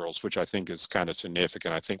Golden Girls, which I think is kind of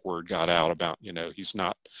significant. I think word got out about he's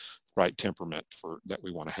not right temperament for that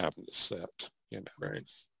we want to have in this set. Right.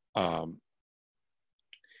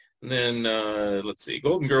 And then, let's see,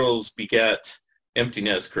 Golden Girls begat Empty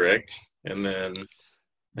Nest, correct? And then...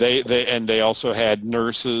 They also had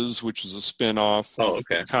Nurses, which is a spinoff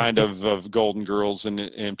kind of Golden Girls and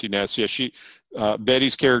Empty Nest. Yeah,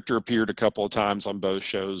 Betty's character appeared a couple of times on both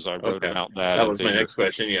shows. I wrote about that. That was my next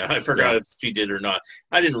question. Yeah, I forgot if she did or not.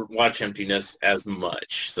 I didn't watch Empty Nest as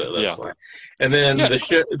much, so that's why. And then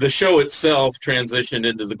the show itself transitioned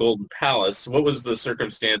into the Golden Palace. What was the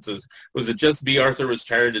circumstances? Was it just B. Arthur was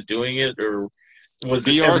tired of doing it, or was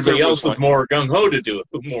it everybody else was more gung-ho to do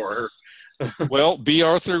it more? Well, B.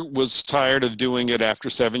 Arthur was tired of doing it after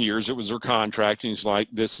 7 years. It was her contract, and he's like,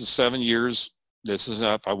 this is 7 years. This is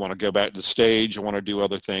enough. I want to go back to the stage. I want to do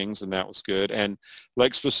other things, and that was good. And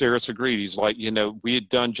Lex Paceras agreed. He's like, we had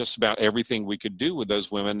done just about everything we could do with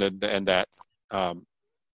those women and that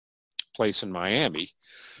place in Miami.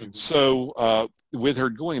 So with her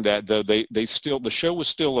doing that, though, the show was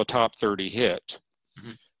still a top 30 hit.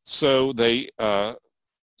 So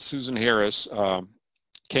Susan Harris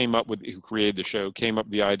who created the show, came up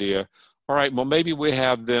with the idea, all right, well, maybe we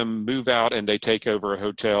have them move out and they take over a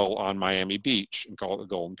hotel on Miami Beach and call it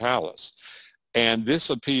the Golden Palace. And this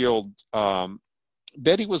appealed,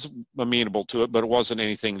 Betty was amenable to it, but it wasn't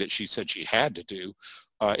anything that she said she had to do.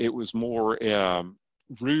 It was more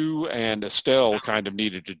Rue and Estelle kind of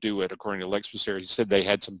needed to do it, according to Lex Becerra. He said they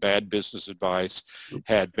had some bad business advice,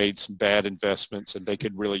 had made some bad investments, and they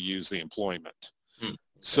could really use the employment.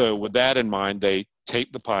 So with that in mind, they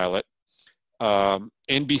taped the pilot.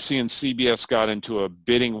 NBC and CBS got into a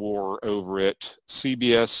bidding war over it.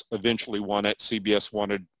 CBS eventually won it. CBS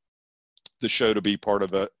wanted the show to be part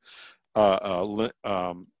of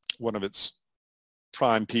one of its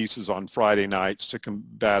prime pieces on Friday nights to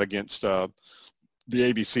combat against the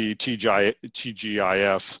ABC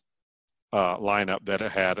TGIF lineup that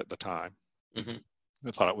it had at the time.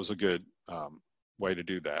 I thought it was a good way to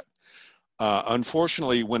do that.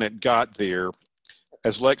 Unfortunately, when it got there,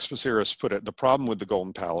 as Lex Becerra put it, the problem with the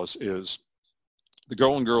Golden Palace is the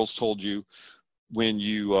Golden Girls told you when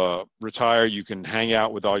you retire, you can hang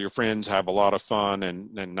out with all your friends, have a lot of fun,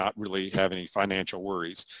 and not really have any financial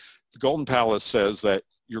worries. The Golden Palace says that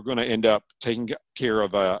you're going to end up taking care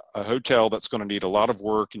of a hotel that's going to need a lot of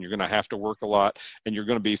work, and you're going to have to work a lot, and you're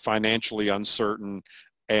going to be financially uncertain,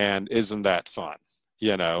 and isn't that fun?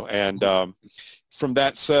 And from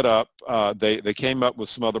that setup, they came up with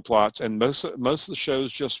some other plots, and most of the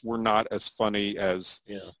shows just were not as funny as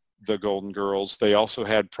the Golden Girls. They also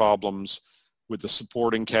had problems with the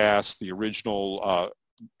supporting cast. The original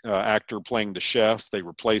actor playing the chef, they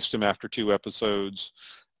replaced him after 2 episodes,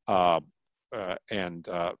 and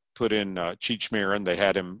put in Cheech Marin. They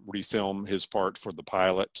had him refilm his part for the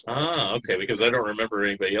pilot. Okay, because I don't remember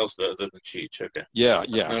anybody else other than Cheech. Okay. Yeah.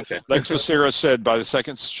 Okay. Lex Becerra said by the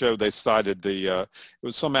second show they decided it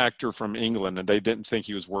was some actor from England, and they didn't think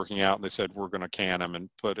he was working out, and they said, we're going to can him and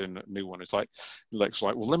put in a new one. It's like, Lex was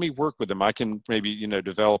like, well, let me work with him. I can maybe,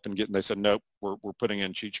 develop and get, and they said, nope, we're putting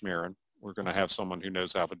in Cheech Marin. We're going to have someone who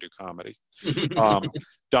knows how to do comedy.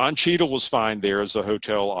 Don Cheadle was fine there as a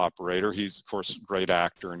hotel operator. He's, of course, a great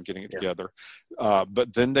actor and getting it together.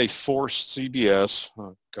 But then they forced CBS,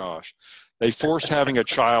 they forced having a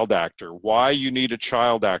child actor. Why you need a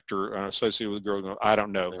child actor associated with a girl, I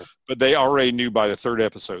don't know. But they already knew by the 3rd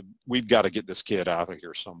episode, we've got to get this kid out of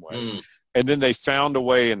here some way. And then they found a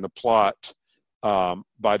way in the plot.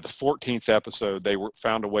 By the 14th episode, they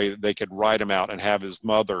found a way that they could write him out and have his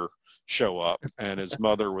mother show up, and his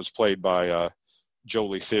mother was played by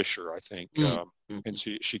Jolie Fisher, I think, and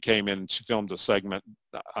she came in. She filmed a segment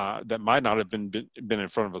that might not have been in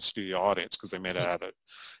front of a studio audience because they made it out to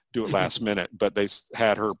do it last minute, but they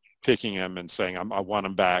had her picking him and saying, I want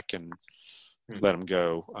him back, and let him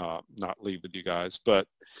go, not leave with you guys. But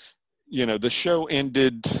the show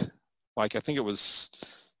ended, like, I think it was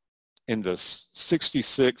in the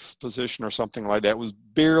 66th position or something like that. It was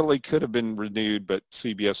barely could have been renewed, but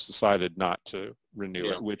CBS decided not to renew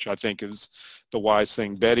it, which I think is the wise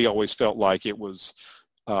thing. Betty always felt like it was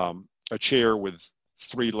a chair with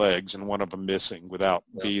 3 legs and one of them missing without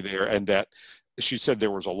be there, and that she said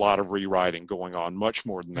there was a lot of rewriting going on, much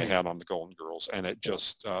more than they had on the Golden Girls, and it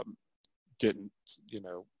just didn't,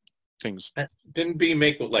 things. Didn't B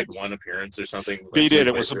make like one appearance or something? B did.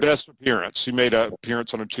 It was the best appearance. She made an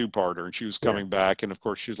appearance on a 2-parter, and she was coming back. And of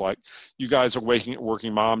course, she's like, "You guys are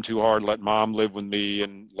working Mom too hard. Let Mom live with me."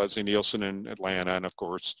 And Leslie Nielsen in Atlanta, and of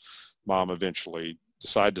course, Mom eventually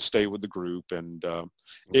decided to stay with the group. And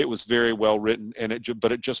it was very well written. And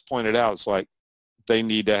but it just pointed out, it's like they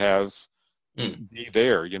need to have be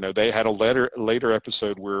there. They had a later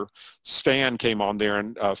episode where Stan came on there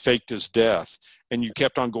and faked his death, and you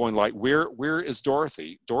kept on going like, where is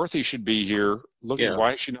Dorothy? Dorothy should be here. Look,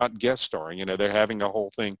 why is she not guest starring? They're having a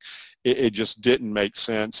whole thing. It just didn't make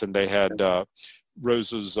sense. And they had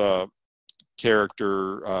Rose's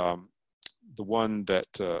character, the one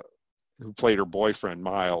that who played her boyfriend,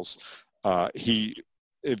 Miles. He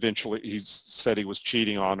said he was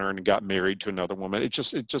cheating on her and got married to another woman. It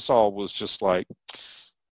just all was just like,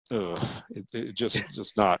 it just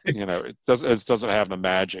not, it doesn't have the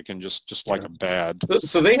magic, and just like a bad.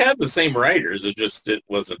 So they had the same writers. It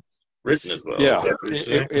wasn't written as well.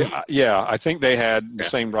 Yeah. I think they had the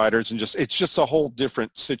same writers, and it's just a whole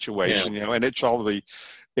different situation, and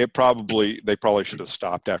they probably should have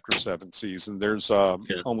stopped after 7 seasons. There's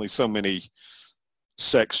only so many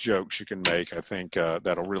sex jokes you can make, I think,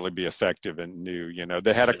 that'll really be effective and new.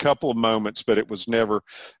 They had a couple of moments, but it was never,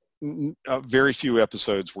 very few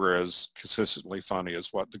episodes were as consistently funny as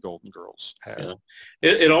what the Golden Girls had. Yeah.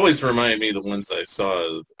 It always reminded me of the ones I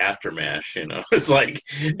saw of Aftermath, you know. It's like,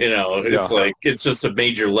 you know, it's like it's just a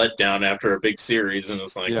major letdown after a big series, and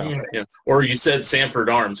it's like, Or you said Sanford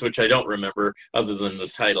Arms, which I don't remember other than the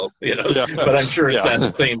title, you know. But I'm sure it's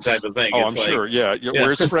that same type of thing. Oh, it's I'm sure. Yeah.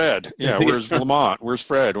 Where's Fred? Yeah. Where's Lamont? Where's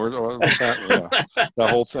Fred? What's that? Yeah. The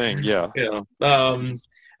whole thing. Yeah. Yeah.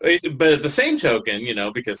 But at the same token, you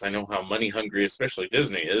know, because I know how money hungry, especially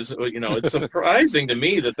Disney is, you know, it's surprising to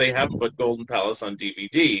me that they haven't put Golden Palace on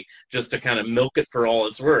DVD just to kind of milk it for all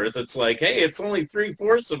it's worth. It's like, hey, it's only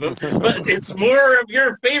 3/4 of them, but it's more of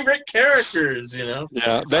your favorite characters, you know.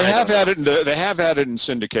 Yeah, they have had it in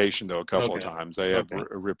syndication though a couple of times. They have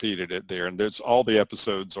repeated it there, and there's all the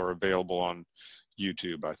episodes are available on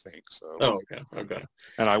YouTube, I think. So. Oh, okay.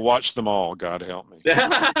 And I watched them all. God help me.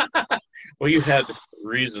 Well, you had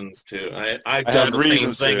reasons to. I've done the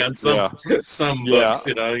same thing on some books.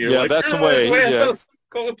 You know, you're like, that's the way.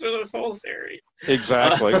 Go through this whole series.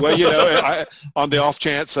 Exactly. Well, you know, on the off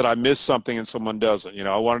chance that I missed something and someone doesn't, you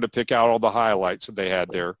know, I wanted to pick out all the highlights that they had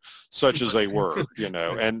there, such as they were, you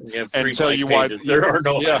know, and tell you why there are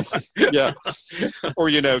no or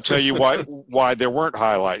you know, tell you why there weren't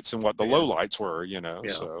highlights and what the lowlights were, you know.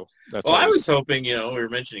 Yeah. So that's. Well, I was hoping, you know, we were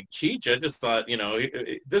mentioning Cheech. I just thought, you know,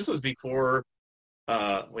 this was before.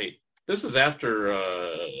 This is after.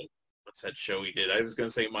 What's that show he did? I was going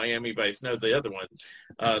to say Miami Vice. No, the other one.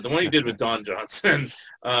 The one he did with Don Johnson.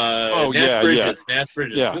 Nash Bridges. Nash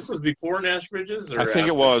Bridges. Yeah. This was before Nash Bridges? Or I think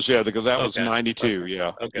it was, because that was 92,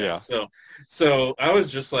 yeah. Okay, yeah. So I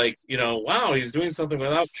was just like, you know, wow, he's doing something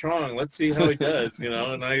without Chong. Let's see how he does, you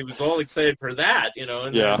know, and I was all excited for that, you know.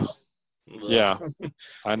 And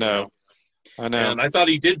I know. I know. And I thought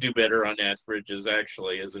he did do better on Nash Bridges,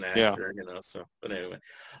 actually, as an actor, you know, so, but anyway.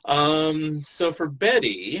 So for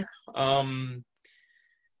Betty, I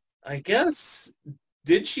guess,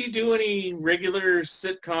 did she do any regular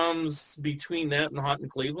sitcoms between that and Hot in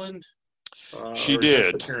Cleveland? She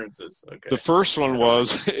did. Appearances? Okay. The first one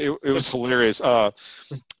was, it was hilarious. Bob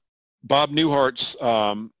Newhart's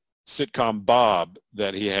sitcom Bob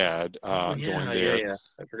that he had going there. Yeah.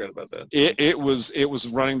 I forgot about that. It was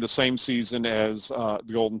running the same season as the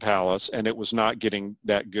Golden Palace, and it was not getting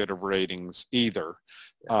that good of ratings either.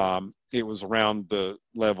 It was around the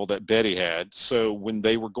level that Betty had. So when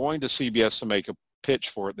they were going to CBS to make a pitch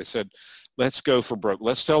for it, they said, let's go for broke.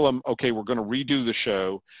 Let's tell them, okay, we're going to redo the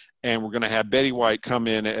show, and we're going to have Betty White come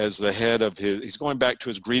in as the head of he's going back to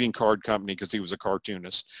his greeting card company because he was a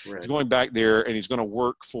cartoonist. Right. He's going back there, and he's going to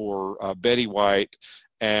work for Betty White,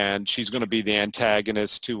 and she's going to be the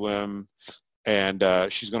antagonist to him, and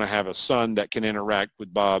she's going to have a son that can interact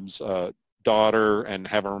with Bob's daughter and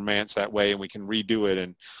have a romance that way, and we can redo it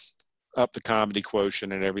and up the comedy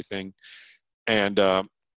quotient and everything. And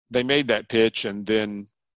they made that pitch, and then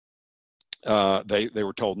they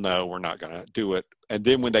were told, no, we're not going to do it. And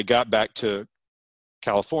then when they got back to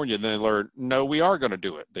California, then they learned, no, we are going to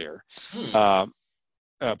do it there.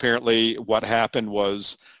 Apparently what happened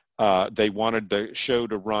was they wanted the show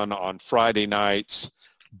to run on Friday nights,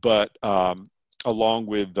 but along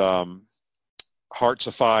with Hearts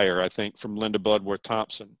of Fire, I think, from Linda Bloodworth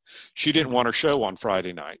Thompson, she didn't want her show on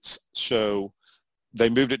Friday nights. So they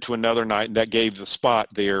moved it to another night, and that gave the spot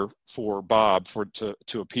there for Bob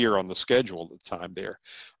to appear on the schedule at the time there.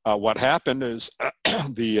 What happened is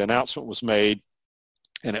the announcement was made,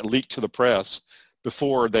 and it leaked to the press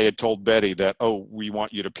before they had told Betty that, oh, we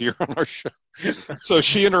want you to appear on our show. So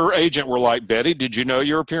she and her agent were like, Betty, did you know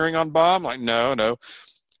you're appearing on Bob? I'm like, no.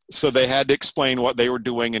 So they had to explain what they were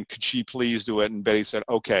doing, and could she please do it? And Betty said,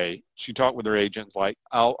 okay. She talked with her agent, like,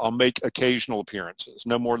 I'll make occasional appearances,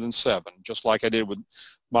 no more than 7, just like I did with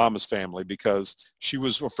Mama's Family, because she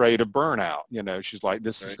was afraid of burnout. You know, she's like,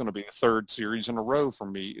 this is going to be the 3rd series in a row for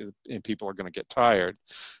me, and people are going to get tired,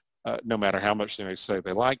 no matter how much they may say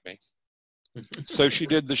they like me. So she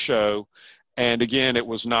did the show, and again, it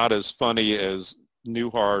was not as funny as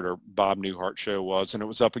Newhart or Bob Newhart show was, and it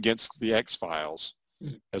was up against the X-Files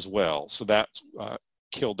as well. So that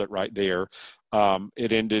killed it right there.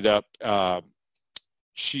 It ended up,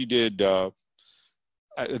 she did,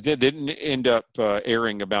 they didn't end up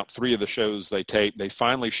airing about 3 of the shows they taped. They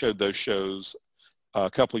finally showed those shows a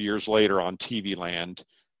couple of years later on TV Land,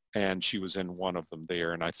 and she was in one of them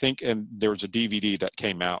there. And I think, and there was a DVD that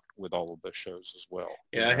came out with all of the shows as well.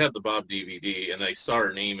 Yeah, I had the Bob DVD, and I saw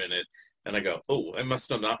her name in it. And I go, oh, I must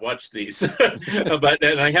have not watched these. But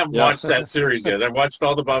and I haven't watched that series yet. I've watched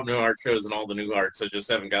all the Bob Newhart shows and all the Newharts. I just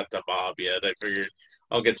haven't got to Bob yet. I figured,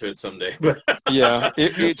 I'll get to it someday. But Yeah,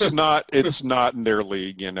 it's not in their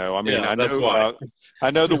league, you know. I mean, Yeah, I that's know why.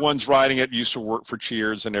 I know the ones writing it used to work for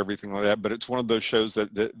Cheers and everything like that, but it's one of those shows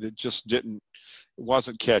that just didn't, it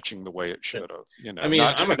wasn't catching the way it should have, you I know. mean,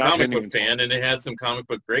 I'm a Not to comic book anyone's fault. fan, and it had some comic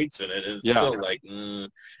book greats in it, and it's Yeah, still like, yeah,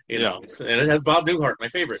 and it has Bob Newhart, my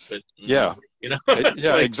favorite, but yeah. it's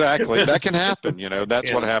Yeah, like, exactly. That can happen. You know,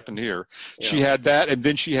 that's what yeah, happened here. She yeah. had that, and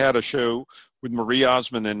then she had a show with Marie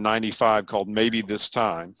Osmond in '95 called Maybe This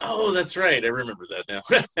Time. Oh, that's right. I remember that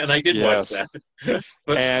now, and I did watch Yes. that.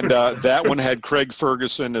 But And that one had Craig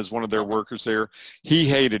Ferguson as one of their workers there. He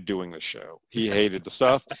hated doing the show. He hated the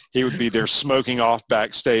stuff. He would be there smoking off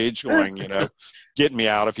backstage going, you know, get me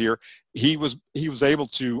out of here. He was able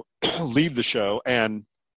to leave the show, and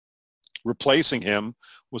replacing him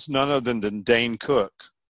was none other than Dane Cook,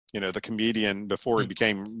 you know, the comedian before he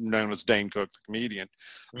became known as Dane Cook, the comedian,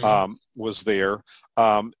 was there.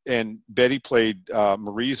 And Betty played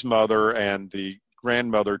Marie's mother and the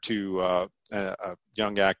grandmother to a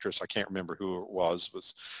young actress, I can't remember who it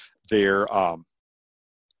was there.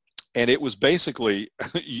 And it was basically,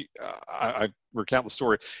 I recount the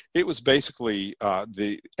story, it was basically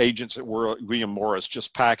the agents at William Morris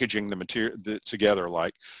just packaging the material together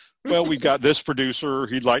like, well, we've got this producer,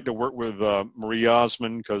 he'd like to work with Marie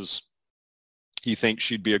Osmond because he thinks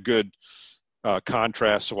she'd be a good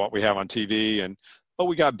contrast to what we have on TV. And, oh,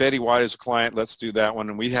 we got Betty White as a client, let's do that one.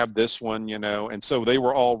 And we have this one, you know. And so they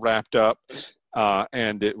were all wrapped up,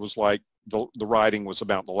 and it was like the writing was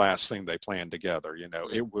about the last thing they planned together, you know.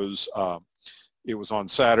 It was on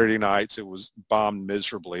Saturday nights. It was bombed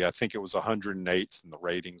miserably. I think it was 108th in the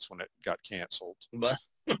ratings when it got canceled.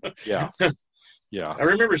 Yeah. Yeah. I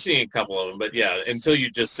remember seeing a couple of them, but yeah, until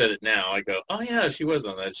you just said it now, I go, oh yeah, she was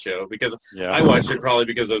on that show, because Yeah. I watched it probably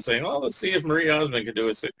because I was saying, oh, let's see if Marie Osmond could do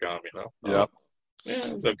a sitcom, you know. Yep. Yeah,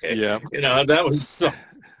 it was okay. Yeah. You know, that was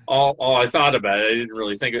all I thought about it. I didn't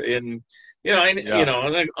really think of it. And you know,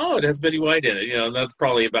 I'm like, oh, it has Betty White in it. You know, and that's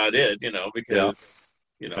probably about it. You know, because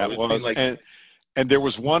you know, That it was, seemed like. and there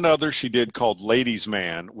was one other she did called Ladies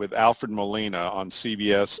Man with Alfred Molina on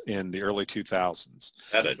CBS in the early 2000s.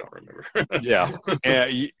 That I don't remember. Yeah.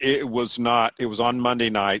 And it was on Monday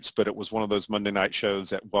nights, but it was one of those Monday night shows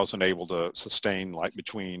that wasn't able to sustain like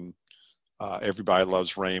between Everybody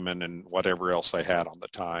Loves Raymond and whatever else they had on the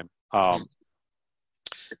time.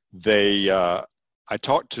 I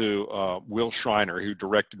talked to Will Schreiner, who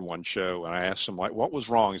directed one show, and I asked him, like, what was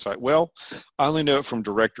wrong? He's like, well, I only know it from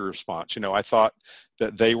director response. You know, I thought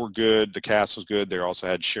that they were good. The cast was good. They also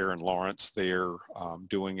had Sharon Lawrence there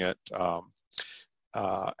doing it,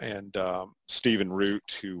 and Stephen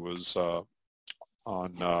Root, who was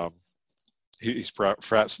on, he's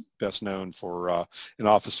perhaps best known for in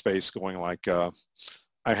Office Space going like, I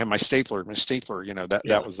have my stapler, you know,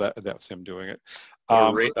 that was him doing it.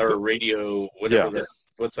 Or radio, whatever. Yeah.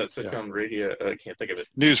 What's that sitcom? Radio? I can't think of it.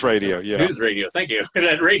 News Radio, yeah. News Radio. Thank you.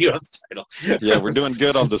 That radio on the title. Yeah, we're doing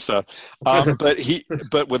good on this stuff.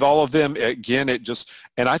 But with all of them, again, it just,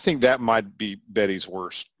 and I think that might be Betty's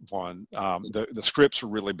worst one. The scripts were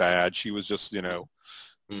really bad. She was just, you know,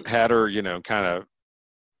 had her, you know, kind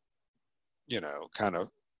of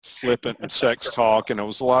flippant and sex talk, and it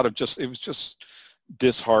was a lot of just, it was just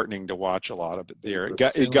disheartening to watch a lot of it there. It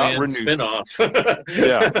got renewed. Spin-off.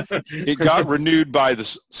 Yeah, it got renewed by the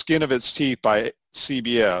skin of its teeth by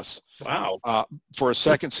CBS. Wow. For a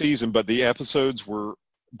second season, but the episodes were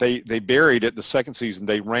they buried it. The second season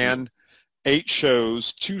they ran 8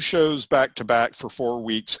 shows, 2 shows back to back for 4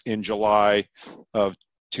 weeks in July of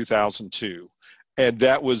 2002, and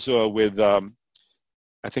that was with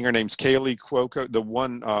I think her name's Kaylee Cuoco, the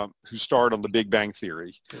one who starred on The Big Bang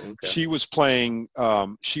Theory. Okay. She was playing,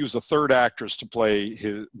 she was a third actress to play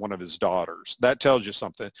one of his daughters. That tells you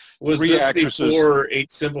something. Was 3 this actresses, before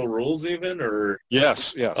 8 Simple Rules even, or?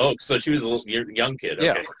 Yes. Oh, so she was a little young kid.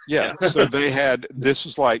 Okay. Yeah. So they had, this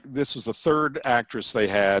was the third actress they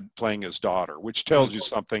had playing his daughter, which tells you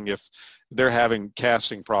something. If they're having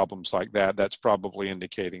casting problems like that, that's probably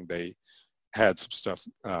indicating they had some stuff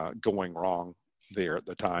going wrong there at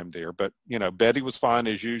the time there. But you know, Betty was fine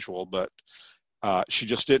as usual, but she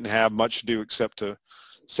just didn't have much to do except to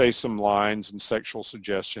say some lines and sexual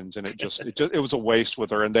suggestions, and it was a waste with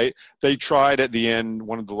her. And they tried at the end,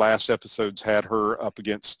 one of the last episodes had her up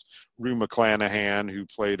against Rue McClanahan, who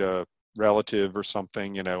played a relative or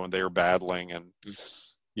something, you know, and they were battling, and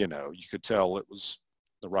you know, you could tell it was,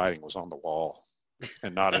 the writing was on the wall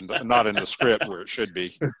and not in the script where it should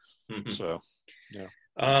be. So yeah.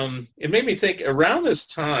 It made me think around this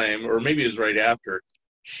time, or maybe it was right after,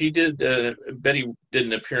 She did. Betty did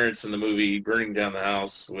an appearance in the movie Bringing Down the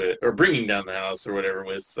House or whatever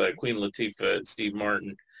with Queen Latifah and Steve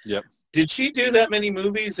Martin. Yep. Did she do that many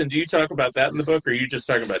movies? And do you talk about that in the book, or are you just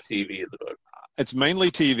talking about TV in the book? It's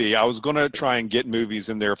mainly TV. I was going to try and get movies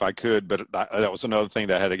in there if I could, but that was another thing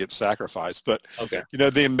that had to get sacrificed. But, okay.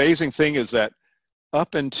 The amazing thing is that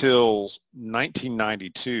up until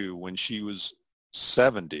 1992, when she was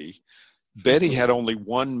 70, Betty had only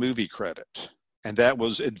one movie credit, and that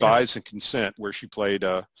was Advise and Consent, where she played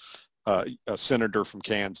a senator from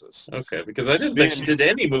Kansas. Okay, because I didn't think she did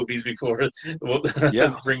any movies before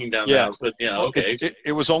Bringing Down the House, but okay.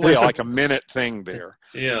 It was only like a minute thing there.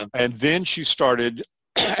 Yeah. And then she started,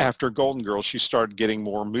 after Golden Girls, she started getting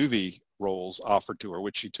more movie roles offered to her,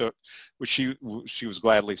 which she was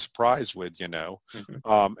gladly surprised with,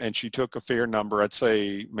 Mm-hmm. And she took a fair number, I'd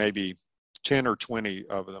say maybe 10 or 20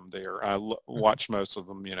 of them there. I watched most of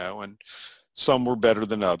them, and some were better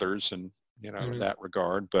than others, and mm-hmm. in that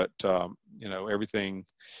regard, but everything,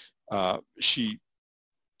 she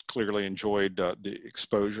clearly enjoyed the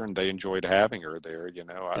exposure, and they enjoyed having her there.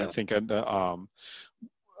 I think one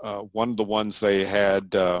of the ones they had,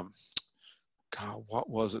 God, what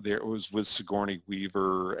was it there? It was with Sigourney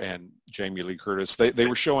Weaver and Jamie Lee Curtis. They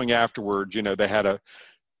were showing afterwards, they had a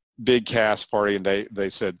big cast party, and they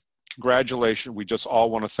said, "Congratulations, we just all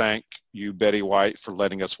want to thank you, Betty White, for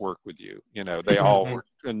letting us work with you." They all were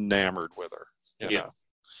enamored with her.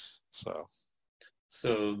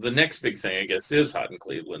 So the next big thing, I guess, is Hot in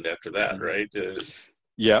Cleveland after that, right?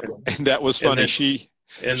 Yep, and that was funny.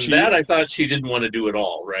 That I thought she didn't want to do at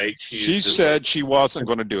all, right? She said she wasn't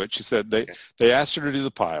going to do it. She said they asked her to do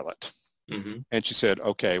the pilot, mm-hmm. and she said,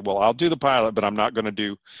 "Okay, well, I'll do the pilot, but I'm not going to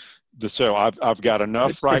do the show. I've got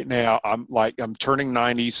enough right now. I'm turning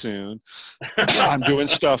 90 soon. I'm doing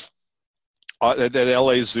stuff at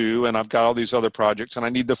LA Zoo, and I've got all these other projects, and I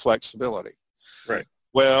need the flexibility." Right.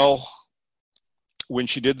 Well, when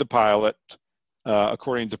she did the pilot,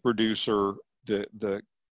 according to the producer, the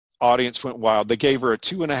audience went wild. They gave her a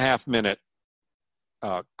 2.5 minute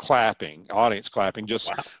audience clapping, just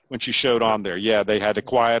wow. when she showed on there. Yeah, they had to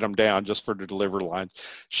quiet them down just for her to deliver lines.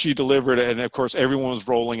 She delivered it, and of course, everyone was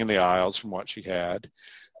rolling in the aisles from what she had.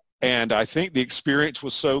 And I think the experience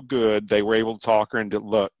was so good, they were able to talk her into,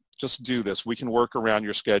 "Look, just do this. We can work around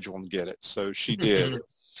your schedule and get it." So she did.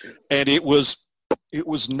 And it was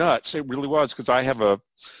nuts. It really was, because I have a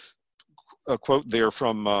quote there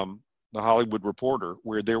from the Hollywood Reporter,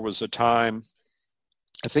 where there was a time,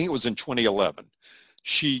 I think it was in 2011,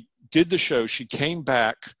 she did the show. She came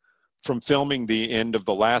back from filming the end of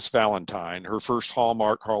The Last Valentine, her first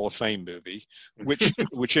Hallmark Hall of Fame movie,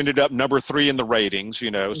 which ended up number 3 in the ratings,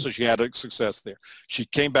 so she had a success there. She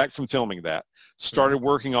came back from filming that, started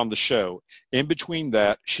working on the show. In between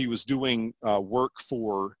that, she was doing work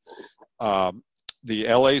for the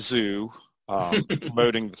LA Zoo,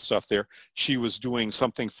 promoting the stuff there. She was doing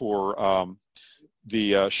something for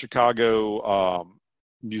the Chicago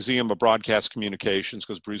Museum of Broadcast Communications,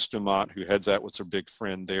 because Bruce Dumont, who heads that, was her big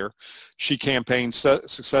friend there. She campaigned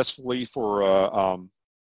successfully for a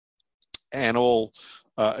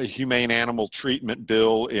humane animal treatment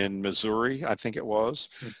bill in Missouri, I think it was.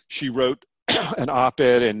 She wrote an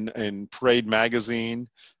op-ed in Parade magazine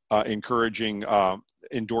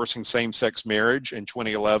endorsing same-sex marriage in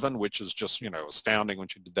 2011, which is just, astounding when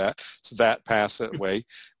she did that. So that passed that way.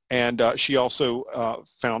 And she also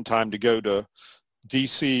found time to go to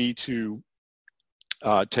DC to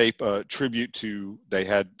tape a tribute to, they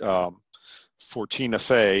had for Tina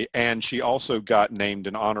Fey, and she also got named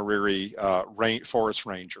an honorary forest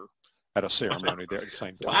ranger at a ceremony there at the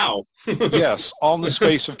same time. Wow. Yes, all in the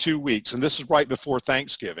space of 2 weeks. And this is right before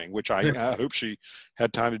Thanksgiving, which I hope she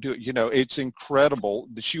had time to do it. It's incredible.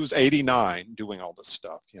 She was 89 doing all this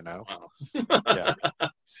stuff, Wow. Yeah.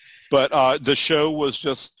 But the show was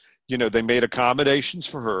just, they made accommodations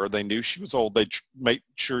for her. They knew she was old. They made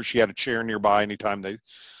sure she had a chair nearby anytime they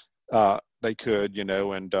could,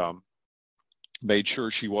 and made sure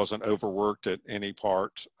she wasn't overworked at any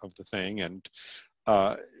part of the thing. And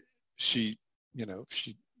she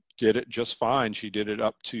did it just fine. She did it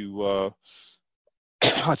up to,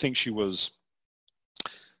 I think she was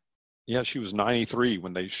 93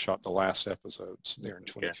 when they shot the last episodes there in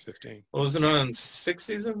 2015. Well, was it on 6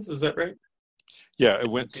 seasons? Is that right? Yeah, it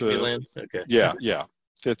went to, okay. Yeah,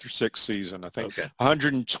 5th or 6th season, I think. Okay.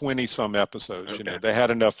 120 some episodes. Okay. They had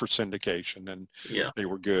enough for syndication, and they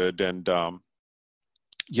were good. And the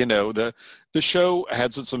show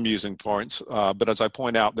has its amusing points, but as I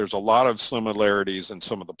point out, there's a lot of similarities in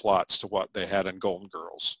some of the plots to what they had in Golden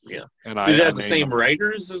Girls. Yeah. And Did it have the same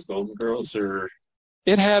writers as Golden Girls, or?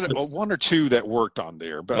 It had one or two that worked on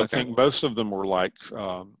there, but I think most of them were like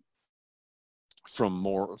from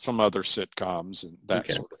other sitcoms and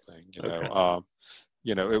that sort of thing.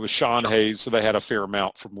 It was Sean Hayes, so they had a fair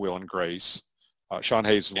amount from Will and Grace. Sean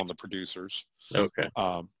Hayes is one of the producers. Okay.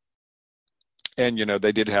 And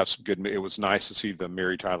they did have some good. It was nice to see the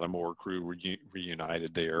Mary Tyler Moore crew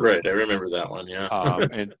reunited there. Right, I remember that one. Yeah.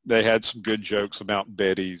 And they had some good jokes about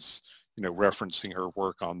Betty's, referencing her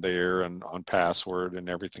work on there and on Password and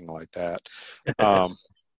everything like that.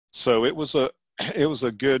 So it was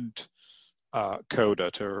a good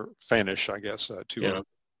coda to finish, I guess, to a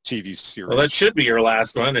TV series. Well, that should be your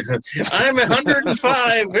last one. I'm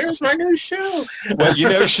 105. Here's my new show. Well,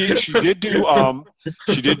 she did do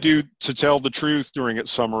To Tell the Truth during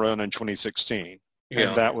its summer run in 2016,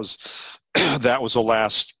 and that was the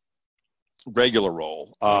last regular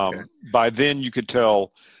role. By then, you could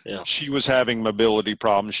tell she was having mobility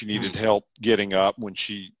problems. She needed help getting up when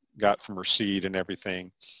she got from her seat and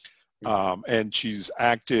everything. And she's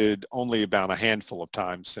acted only about a handful of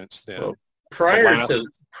times since then. Well,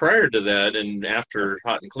 prior to that, and after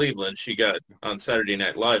Hot in Cleveland, she got on Saturday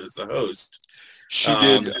Night Live as the host. She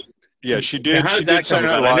did. Yeah, she did. How did that come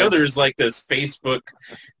out? I know there's like this Facebook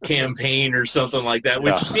campaign or something like that,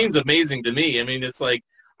 which seems amazing to me. I mean, it's like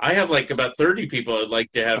I have like about 30 people I'd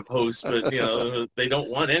like to have hosts, but they don't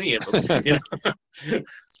want any of them.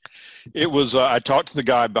 It was. I talked to the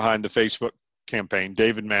guy behind the Facebook campaign,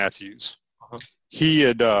 David Matthews. He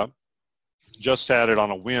had just had it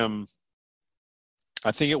on a whim.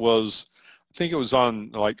 I think it was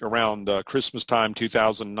on like around Christmas time,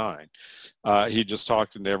 2009. He just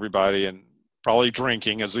talking to everybody and probably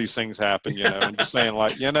drinking as these things happen, and just saying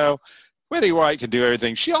like, Betty White could do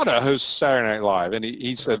everything. She ought to host Saturday Night Live. And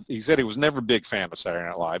he said he was never a big fan of Saturday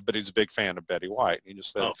Night Live, but he's a big fan of Betty White. He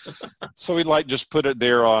just said, so he'd like just put it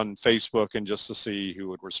there on Facebook and just to see who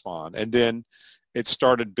would respond. And then it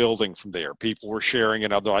started building from there. People were sharing it.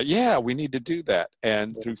 They're like, yeah, we need to do that.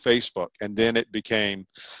 And through Facebook. And then it became,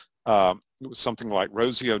 it was something like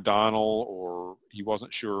Rosie O'Donnell, or he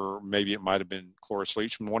wasn't sure, maybe it might have been Cloris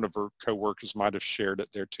Leachman. One of her coworkers might have shared it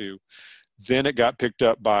there too. Then it got picked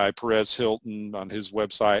up by Perez Hilton on his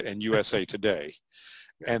website and USA Today.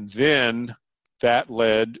 And then that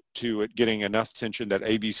led to it getting enough attention that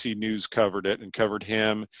ABC News covered it and covered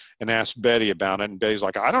him and asked Betty about it. And Betty's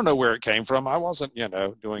like, I don't know where it came from. I wasn't,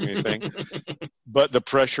 doing anything. But the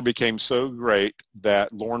pressure became so great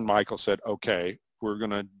that Lorne Michaels said, okay, we're going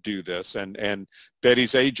to do this. And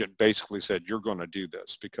Betty's agent basically said, you're going to do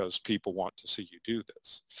this because people want to see you do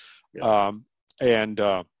this.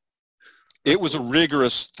 It was a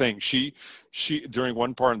rigorous thing. She during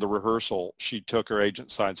one part of the rehearsal, she took her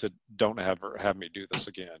agent's side and said, don't have me do this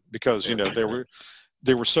again. Because,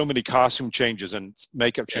 there were so many costume changes and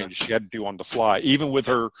makeup changes she had to do on the fly. Even with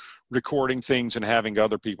her recording things and having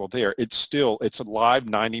other people there, it's a live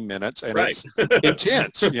 90 minutes and it's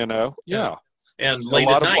intense, Yeah. And late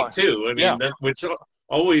at night too. I mean, that, which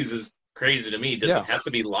always is crazy to me. Does it have to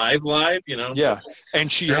be live, Yeah.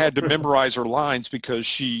 And she had to memorize her lines because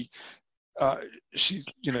she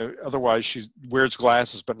otherwise she wears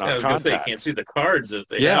glasses but not contacts. I was gonna say, can't see the cards if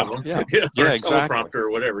they have them. Yeah, exactly. Teleprompter or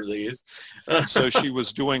whatever they use. So she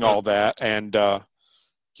was doing all that, and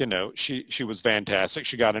she was fantastic.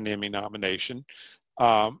 She got an Emmy nomination,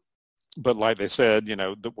 but like they said,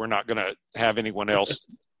 that we're not going to have anyone else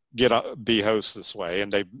be host this way,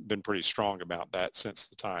 and they've been pretty strong about that since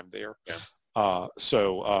the time there.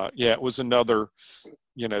 It was another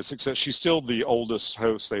success. She's still the oldest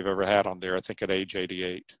host they've ever had on there, I think at age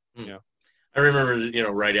 88. I remember,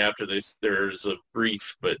 right after this, there's a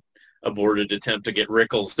brief but aborted attempt to get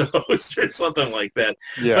Rickles to host or something like that.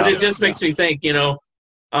 But it just makes me think,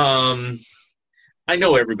 I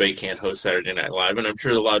know everybody can't host Saturday Night Live, and I'm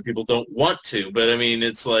sure a lot of people don't want to, but I mean,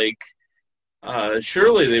 it's like,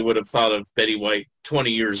 surely they would have thought of Betty White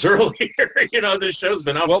 20 years earlier. This show's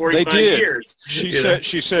been out 45 years. She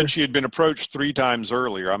said she had been approached 3 times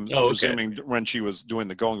earlier. I'm presuming when she was doing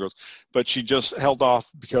the Golden Girls, but she just held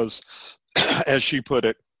off because, as she put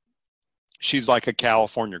it, she's like a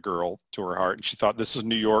California girl to her heart, and she thought this is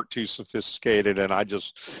New York, too sophisticated, and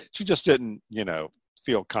she just didn't,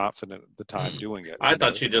 feel confident at the time doing it. I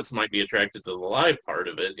thought she just might be attracted to the live part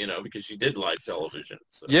of it, because she did live television.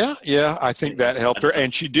 So. Yeah, I think that helped her.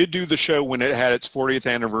 And she did do the show when it had its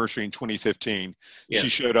 40th anniversary in 2015. Yeah. She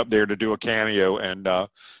showed up there to do a cameo and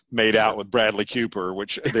made out with Bradley Cooper,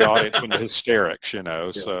 which the audience went hysterics,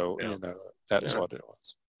 so, that's what it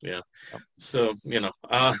was. Yeah. So,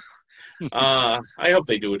 I hope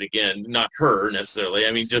they do it again. Not her necessarily.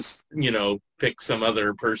 I mean, just, pick some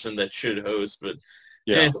other person that should host, but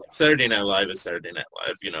Yeah. Saturday Night Live is Saturday Night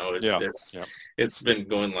Live. You know, it's been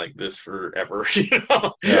going like this forever. You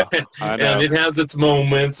know, Yeah, I know. And it has its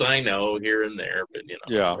moments. I know here and there, but you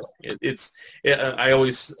know, I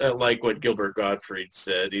always like what Gilbert Gottfried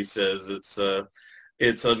said. He says it's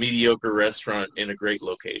a mediocre restaurant in a great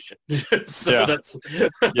location. So that's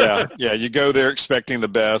yeah. You go there expecting the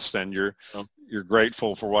best, and you're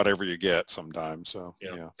grateful for whatever you get sometimes. So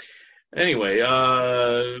yeah. Anyway,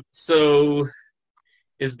 so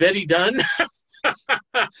is Betty done?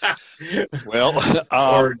 Well,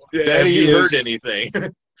 or have you heard anything?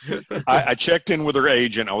 I checked in with her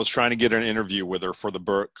agent. I was trying to get an interview with her for the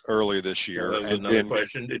book earlier this year. That was another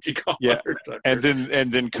question. Did you call her? And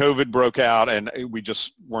then COVID broke out, and we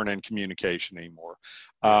just weren't in communication anymore.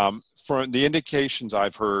 From the indications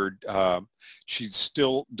I've heard, she's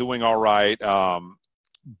still doing all right,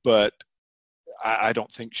 but I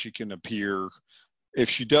don't think she can appear. If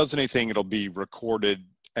she does anything, it'll be recorded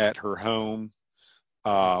at her home,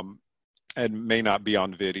 and may not be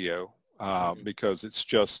on video, because it's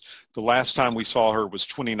just the last time we saw her was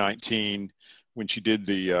 2019 when she did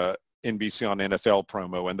the NBC on NFL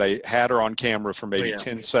promo, and they had her on camera for maybe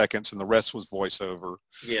 10 seconds, and the rest was voiceover.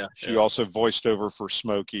 She also voiced over for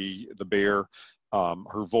Smokey the Bear.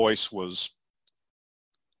 Her voice was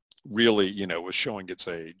really, was showing its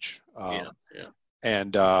age.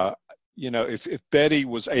 And, if Betty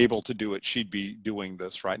was able to do it, she'd be doing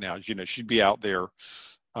this right now. She'd be out there.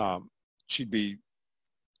 She'd be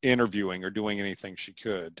interviewing or doing anything she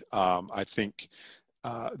could. I think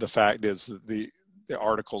the fact is that the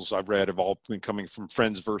articles I've read have all been coming from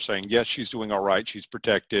Friendsverse saying, yes, she's doing all right. She's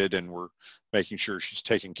protected, and we're making sure she's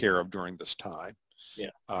taken care of during this time.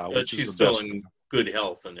 But she's still in good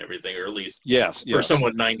health and everything, or at least yes. for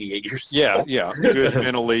someone 98 years old. Good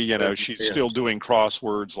mentally. She's still doing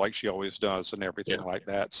crosswords like she always does and everything like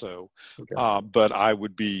that. So, but I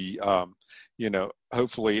would be,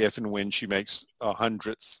 hopefully if and when she makes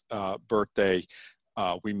 100th birthday,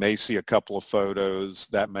 we may see a couple of photos.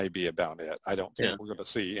 That may be about it. I don't think we're going to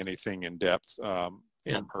see anything in depth from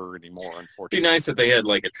her anymore, unfortunately. It'd be nice if they had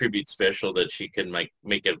like a tribute special that she can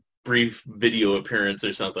make a brief video appearance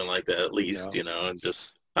or something like that, at least, and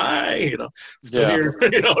just hi, still here,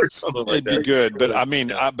 or something like that. It'd be good, but I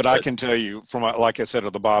mean, I can tell you from, like I said,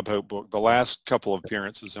 of the Bob Hope book, the last couple of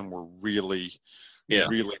appearances and were really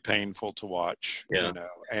painful to watch.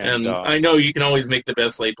 And I know you can always make the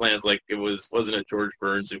best laid plans. Like wasn't it George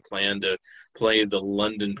Burns who planned to play the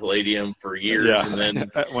London Palladium for years, and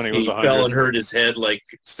then when he fell and hurt his head like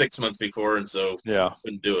 6 months before, and so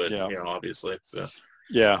couldn't do it. Obviously. So.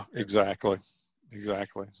 Yeah, exactly.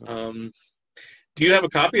 So. Do you have a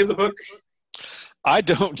copy of the book? I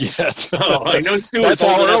don't yet. I know Stu was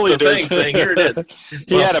holding early up the thing saying, here it is.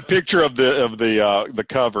 He had a picture of the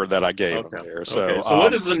cover that I gave him there. So,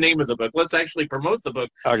 what is the name of the book? Let's actually promote the book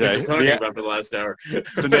we've been talking about for the last hour.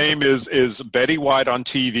 The name is Betty White on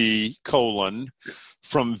TV,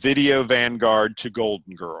 From Video Vanguard to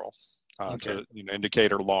Golden Girl. To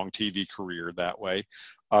indicate her long TV career that way.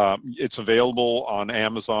 It's available on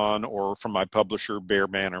Amazon or from my publisher, Bear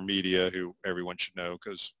Manor Media, who everyone should know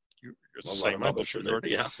because it's the same publisher.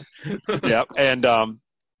 And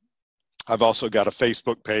I've also got a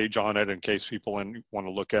Facebook page on it in case people want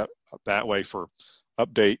to look at that way for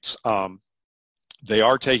updates. They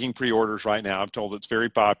are taking pre-orders right now. I'm told it's very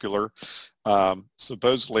popular.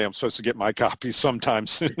 Supposedly I'm supposed to get my copy sometime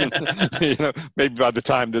soon. Maybe by the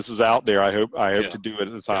time this is out there, I hope to do it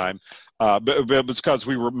at the time. But it's because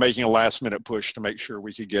we were making a last minute push to make sure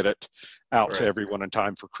we could get it out to everyone in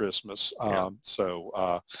time for Christmas.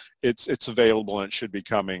 So it's available and it should be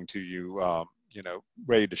coming to you,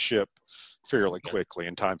 ready to ship fairly quickly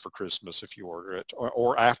in time for Christmas if you order it,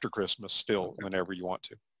 or after Christmas still, whenever you want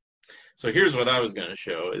to. So here's what I was going to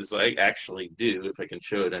show is I actually do, if I can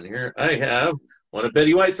show it on here, I have one of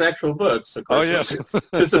Betty White's actual books. Of course, it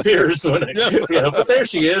disappears when but there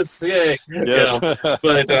she is. Yay. Yes.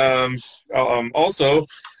 But also,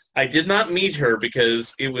 I did not meet her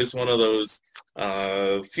because it was one of those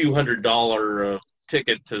few $100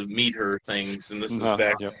 ticket to meet her things. And this is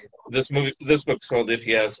back. This book's called If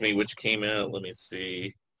You Ask Me, which came out, let me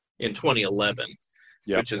see, in 2011.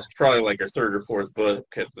 Which is probably like her third or fourth book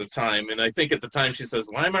at the time. And I think at the time she says,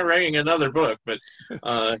 why am I writing another book? But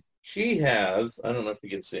she has, I don't know if you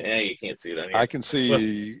can see, you can't see it on here. I can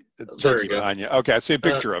see there you go. Behind you. Okay, I see a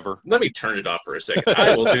picture of her. Let me turn it off for a second.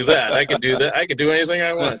 I will do that. I can do that. I can do anything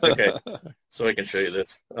I want. Okay, so I can show you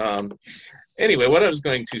this. Anyway, what I was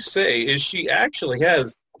going to say is she actually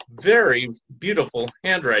has very beautiful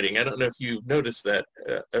handwriting. I don't know if you've noticed that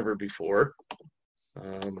ever before.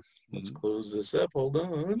 Let's close this up. Hold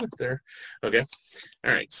on. There. Okay.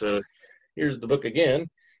 All right. So here's the book again.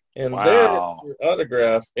 And there's your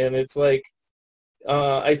autograph. And it's like,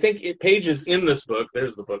 I think pages in this book.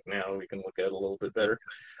 There's the book now. We can look at it a little bit better.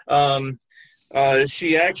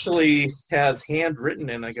 She actually has handwritten,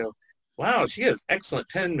 and I go, wow, she has excellent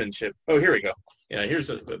penmanship. Oh, here we go. Yeah, here's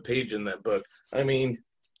a page in that book. I mean,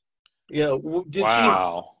 did she?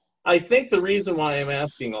 I think the reason why I'm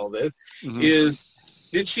asking all this is,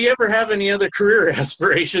 did she ever have any other career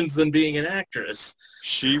aspirations than being an actress?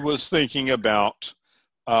 She was thinking about,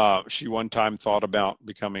 she one time thought about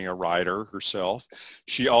becoming a writer herself.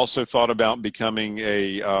 She also thought about becoming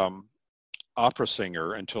a opera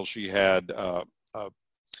singer until she had a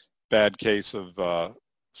bad case of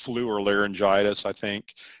flu or laryngitis, I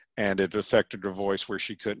think, and it affected her voice where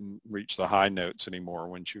she couldn't reach the high notes anymore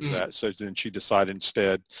when she was that. So then she decided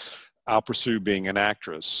instead, I'll pursue being an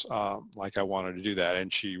actress, like I wanted to do that.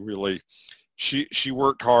 And she really, she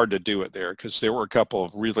worked hard to do it there, because there were a couple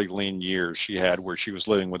of really lean years she had where she was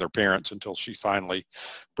living with her parents until she finally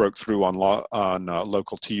broke through on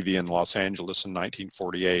local TV in Los Angeles in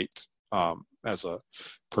 1948 as a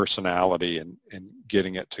personality and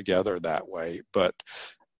getting it together that way. But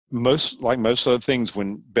most other things,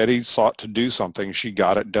 when Betty sought to do something, she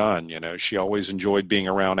got it done. She always enjoyed being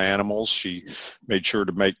around animals. She made sure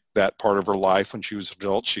to make that part of her life when she was an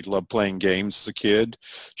adult. She loved playing games as a kid.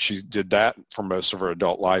 She did that for most of her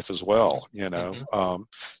adult life as well.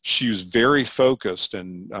 She was very focused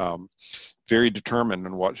and very determined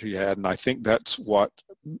in what she had. And I think that's what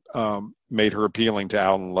made her appealing to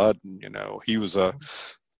Alan Ludden. He was a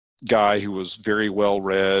guy who was very well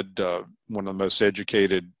read, one of the most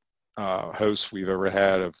educated hosts we've ever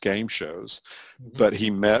had of game shows, but he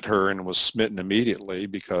met her and was smitten immediately,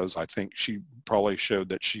 because I think she probably showed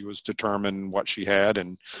that she was determined in what she had,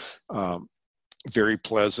 and very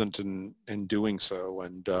pleasant in doing so.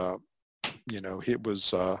 And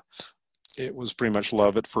it was pretty much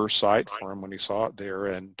love at first sight for him when he saw it there.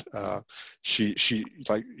 And she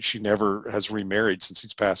never has remarried since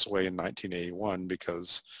he's passed away in 1981,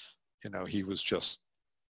 because he was just,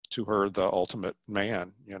 to her, the ultimate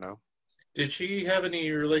man. Did she have any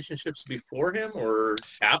relationships before him or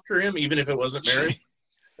after him, even if it wasn't married?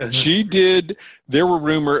 She did. There were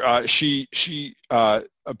rumors. She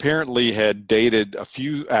apparently had dated a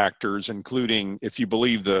few actors, including, if you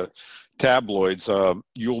believe the tabloids, Yul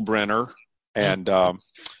Brynner and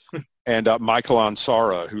Michael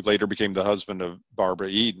Ansara, who later became the husband of Barbara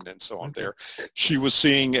Eden, and so on. There, she was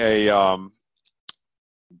seeing a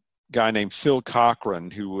guy named Phil Cochran,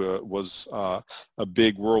 who was a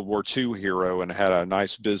big World War II hero and had a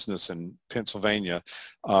nice business in Pennsylvania.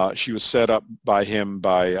 She was set up by him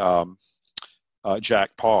by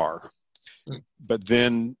Jack Parr. But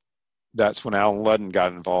then that's when Alan Ludden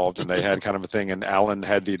got involved, and they had kind of a thing, and Alan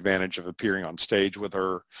had the advantage of appearing on stage with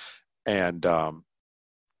her. And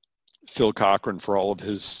Phil Cochran, for all of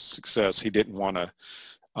his success, he didn't want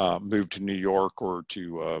to move to New York or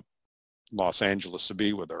to Los Angeles to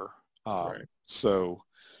be with her. Right. So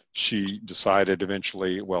she decided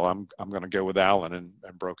eventually, well, I'm going to go with Alan, and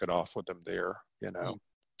broke it off with him there,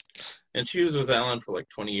 And she was with Alan for like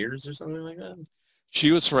 20 years or something like that?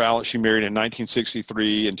 She was for Alan. She married in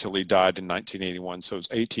 1963 until he died in 1981. So it was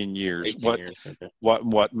 18 years. 18 years. Okay.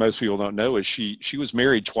 What most people don't know is she was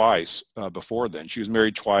married twice before then. She was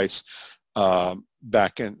married twice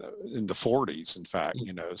back in the 40s, in fact,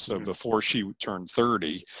 so before she turned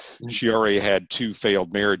 30, she already had 2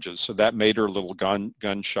 failed marriages. So that made her a little gun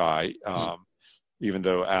shy, even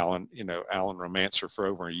though Alan romanced her for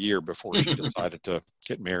over a year before she decided to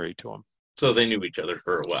get married to him. So they knew each other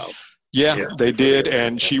for a while. Yeah, they did.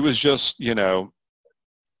 And she was just,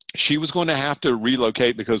 she was going to have to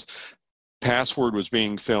relocate, because Password was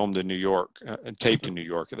being filmed in New York and taped in New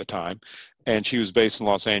York at the time. And she was based in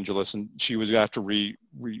Los Angeles, and she was going to have to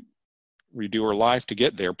redo her life to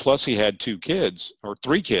get there. Plus he had 2 kids, or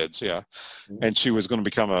 3 kids. Yeah. And she was going to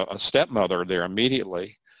become a stepmother there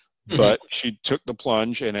immediately, but she took the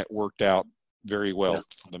plunge, and it worked out very well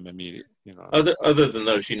for them immediately. Other than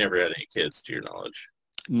those, she never had any kids, to your knowledge.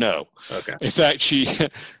 No. Okay. In fact, she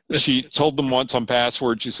told them once on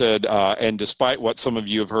Password, she said, and despite what some of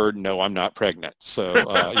you have heard, no, I'm not pregnant. So,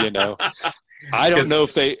 I don't know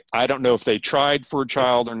if they tried for a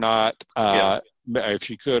child or not, if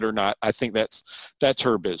she could or not. I think that's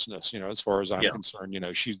her business, as far as I'm concerned.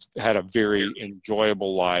 She's had a very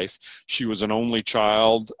enjoyable life. She was an only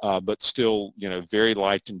child, but still, very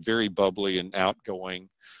liked and very bubbly and outgoing.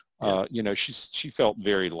 she felt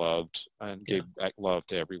very loved and gave back love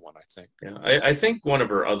to everyone, I think. Yeah, I think one of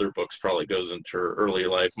her other books probably goes into her early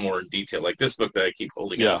life more in detail. Like this book that I keep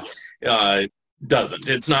holding up, doesn't.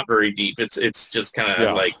 It's not very deep. It's just kind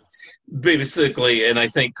of like basically, and I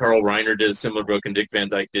think Carl Reiner did a similar book, and Dick Van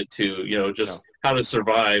Dyke did too. Just how to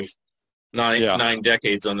survive nine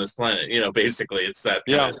decades on this planet. Basically, it's that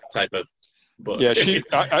kind of type of book. Yeah,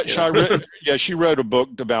 she wrote a book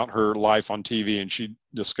about her life on TV, and she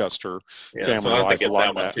discussed her family life a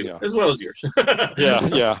lot. That one too, as well as yours.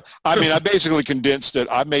 Yeah. I mean, I basically condensed it.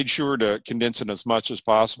 I made sure to condense it as much as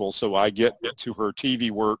possible, so I get to her TV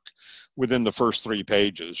work within the first 3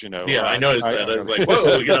 pages. Yeah, I noticed that. I was like,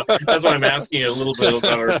 whoa, that's why I'm asking you a little bit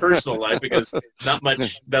about her personal life, because not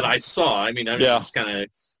much that I saw. I mean, I was just kind of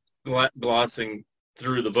glossing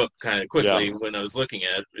through the book kind of quickly when I was looking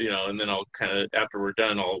at it, and then I'll kind of, after we're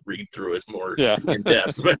done, I'll read through it more in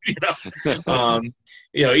depth. But,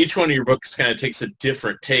 each one of your books kind of takes a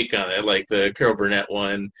different take on it. Like the Carol Burnett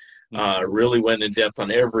one really went in depth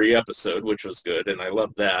on every episode, which was good, and I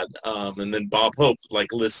love that. And then Bob Hope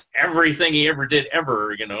lists everything he ever did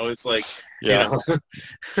ever. It's like,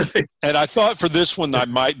 And I thought for this one I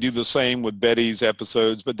might do the same with Betty's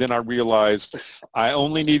episodes, but then I realized I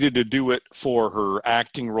only needed to do it for her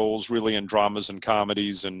acting roles, really, in dramas and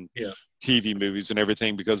comedies and TV movies and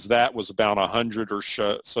everything, because that was about 100 or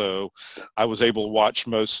so. I was able to watch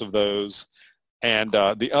most of those, and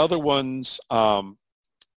the other ones,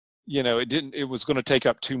 it was going to take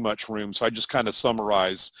up too much room. So I just kind of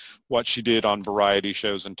summarized what she did on variety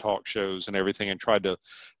shows and talk shows and everything, and tried to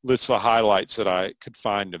list the highlights that I could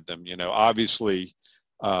find of them. Obviously,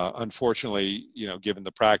 unfortunately, given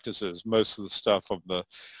the practices, most of the stuff of the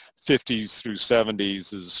 50s through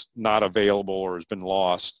 70s is not available or has been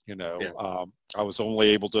lost. I was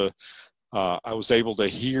able to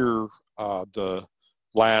hear the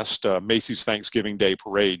last Macy's Thanksgiving Day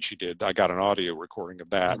parade she did. I got an audio recording of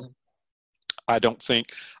that. Mm-hmm.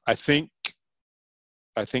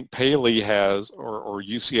 I think Paley has, or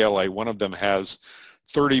UCLA, one of them has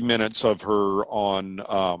 30 minutes of her on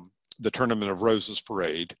the Tournament of Roses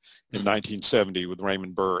parade in 1970 with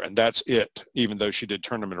Raymond Burr, and that's it, even though she did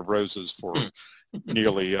Tournament of Roses for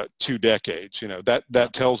nearly 2 decades.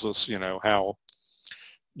 That tells us, how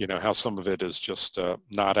some of it is just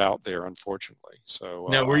not out there, unfortunately. So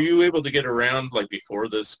now, were you able to get around, before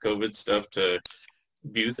this COVID stuff, to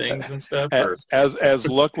view things and stuff? Or? As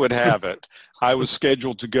luck would have it, I was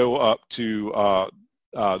scheduled to go up to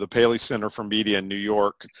the Paley Center for Media in New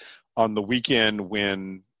York on the weekend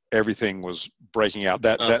when everything was breaking out.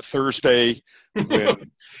 That Thursday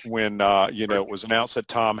when it was announced that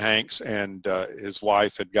Tom Hanks and his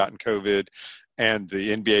wife had gotten COVID, and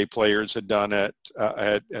the NBA players had done it,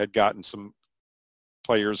 had gotten some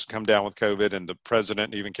players come down with COVID, and the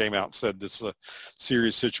president even came out and said this is a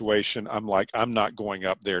serious situation. I'm like, I'm not going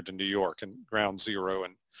up there to New York and ground zero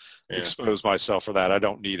and expose myself for that. I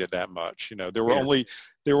don't need it that much. There were only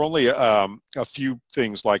a few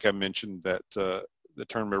things, like I mentioned, that the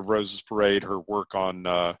Tournament of Roses parade, her work on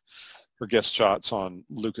her guest shots on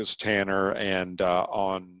Lucas Tanner and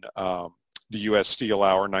on the U.S. Steel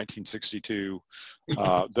Hour 1962.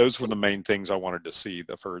 Those were the main things I wanted to see,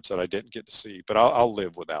 the Furds that I didn't get to see, but I'll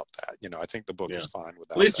live without that. I think the book is fine without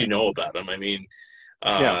that. At least you know about them. I mean,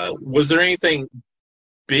 was there anything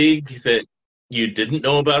big that you didn't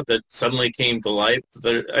know about that suddenly came to light?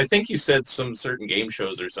 I think you said some certain game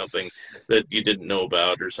shows or something that you didn't know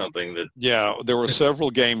about, or something that... Yeah, there were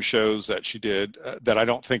several game shows that she did that I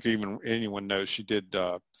don't think even anyone knows she did.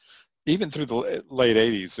 Even through the late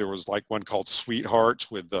 80s, there was one called Sweethearts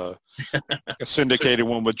with a syndicated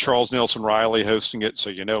one with Charles Nelson Riley hosting it. So,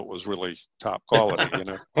 it was really top quality,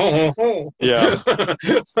 Yeah.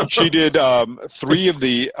 She did 3 of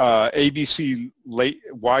the ABC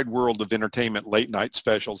Wide World of Entertainment late night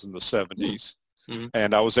specials in the 70s. Mm-hmm.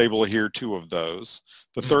 And I was able to hear 2 of those.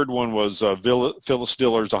 The third one was Phyllis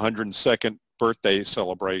Diller's 102nd birthday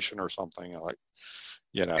celebration or something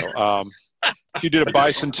She did a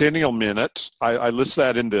bicentennial minute. I list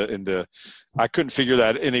that in the. I couldn't figure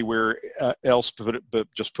that anywhere else, but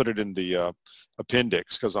just put it in the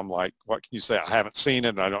appendix, because I'm like, what can you say? I haven't seen it,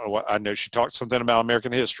 and I don't know what. I know she talked something about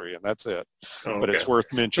American history, and that's it. Oh, but it's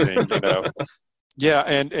worth mentioning, Yeah,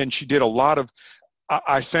 and she did a lot of.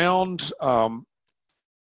 I found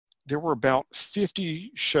there were about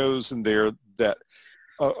 50 shows in there that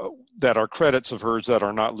are credits of hers that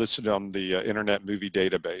are not listed on the Internet Movie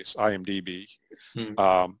Database, IMDb,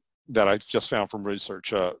 that I just found from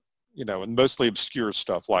research, and mostly obscure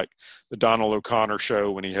stuff, like the Donald O'Connor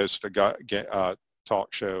show when he hosted a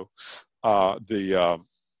talk show, the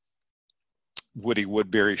Woody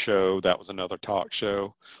Woodbury Show. That was another talk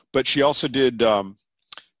show. But she also did, Dom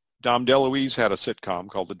DeLuise had a sitcom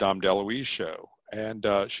called The Dom DeLuise Show, and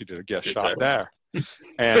she did a guest shot there.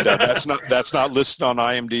 And that's not listed on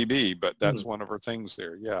IMDb, but that's one of her things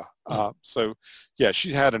there. Yeah. So yeah,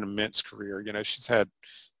 she had an immense career. You know, she's had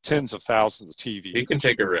tens of thousands of TV. You can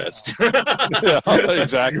take a rest. Yeah,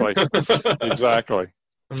 exactly.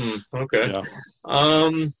 Okay. Yeah.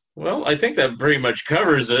 Well, I think that pretty much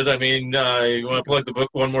covers it. I mean, you want to plug the book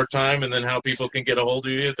one more time, and then how people can get a hold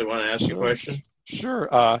of you if they want to ask you questions? Sure.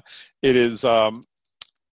 It is. I'm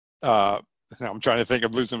trying to think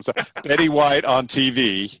of losing them. Betty White on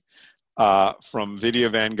TV, from Video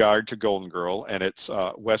Vanguard to Golden Girl, and it's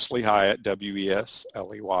Wesley Hyatt, WesleyHyatt,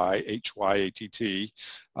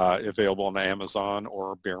 available on Amazon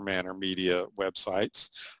or Bear Manor Media websites.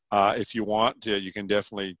 If you want to, you can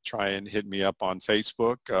definitely try and hit me up on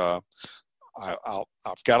Facebook. I've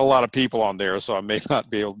got a lot of people on there, so I may not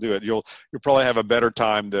be able to do it. You'll probably have a better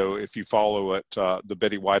time though if you follow it, the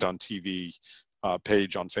Betty White on TV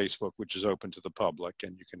page on Facebook, which is open to the public,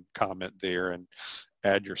 and you can comment there and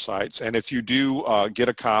add your sites. And if you do get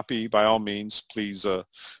a copy, by all means, please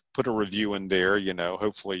put a review in there. You know,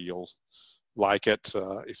 hopefully you'll like it.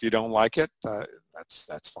 If you don't like it,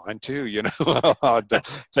 that's fine too. You know,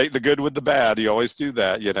 take the good with the bad. You always do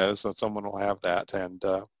that. You know, so someone will have that, and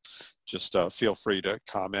just feel free to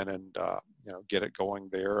comment and you know, get it going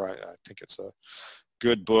there. I think it's a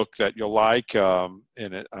good book that you'll like. And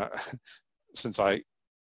it. Since I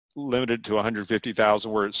limited to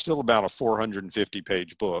 150,000 words, it's still about a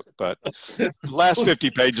 450-page book, but the last 50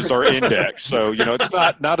 pages are indexed, so you know it's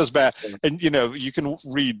not as bad. And you know you can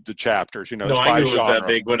read the chapters. You know, no, it's I by knew it was genre. that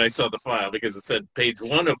big when I saw the file because it said page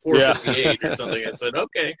 1 of 458 or something. I said,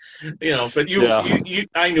 okay, you know, but you,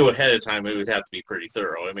 I knew ahead of time it would have to be pretty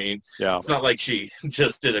thorough. I mean, it's not like she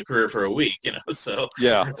just did a career for a week, you know. So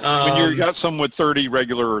when you got some with 30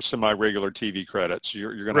 regular or semi-regular TV credits,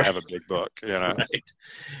 you're going to have a big book, you know. Right.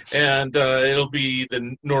 And it'll be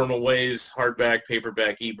the normal ways: hardback,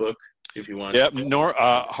 paperback, ebook, if you want. Yep,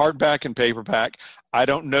 hardback and paperback. I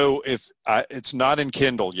don't know if it's not in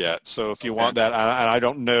Kindle yet, so if you want that, and I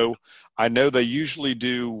don't know. I know they usually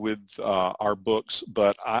do with our books,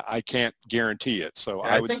 but I can't guarantee it. So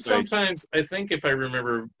I would think say sometimes, I think if I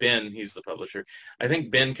remember Ben, he's the publisher, I think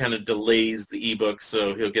Ben kind of delays the ebook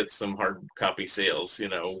so he'll get some hard copy sales, you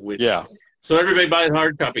know. So everybody buy the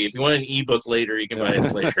hard copy. If you want an ebook later, you can buy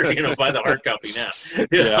it later. You know, buy the hard copy now.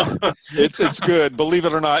 Yeah, it's good. Believe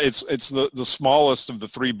it or not, it's the smallest of the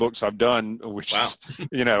 3 books I've done, which is,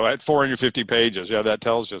 you know, at 450 pages. Yeah, that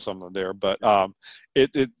tells you something there. But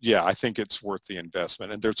yeah, I think it's worth the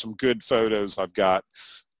investment. And there's some good photos I've got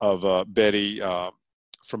of Betty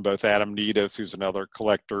from both Adam Needham, who's another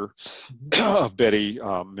collector of Betty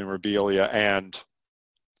memorabilia, and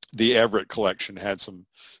the Everett collection had some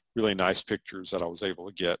really nice pictures that I was able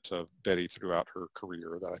to get of Betty throughout her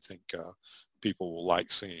career that I think people will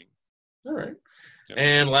like seeing. All right. Yeah.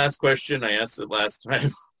 And last question, I asked it last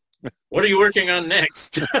time. What are you working on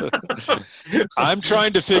next? I'm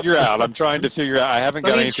trying to figure out. I haven't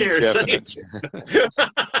got anything definite.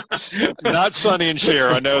 Not Sonny and Cher,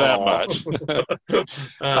 I know that much.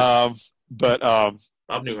 But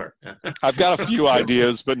Bob Newhart. I've got a few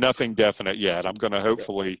ideas, but nothing definite yet. I'm going to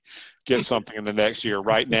hopefully get something in the next year.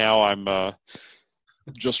 Right now, I'm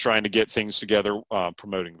just trying to get things together,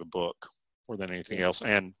 promoting the book more than anything else,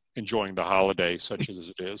 and enjoying the holiday, such as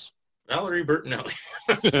it is. Valerie Bertinelli.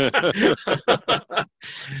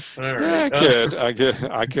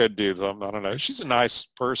 I could do them. I don't know. She's a nice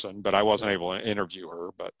person, but I wasn't able to interview her.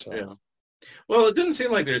 But well, it didn't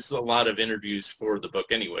seem like there's a lot of interviews for the book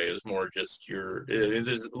anyway. It was more just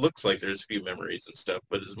it looks like there's a few memories and stuff,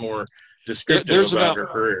 but it's more descriptive about her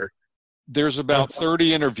career. There's about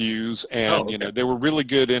 30 interviews, and you know, there were really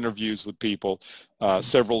good interviews with people,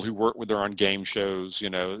 several who worked with her on game shows, you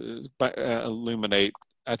know, illuminate.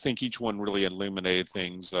 I think each one really illuminated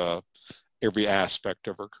things, every aspect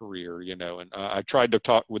of her career, you know, and I tried to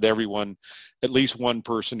talk with everyone, at least one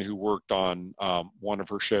person who worked on one of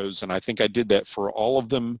her shows, and I think I did that for all of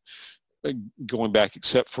them going back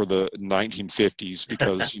except for the 1950s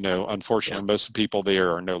because, you know, unfortunately most of the people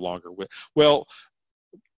there are no longer with, well,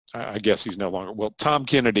 I guess he's no longer. Well, Tom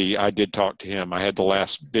Kennedy, I did talk to him. I had the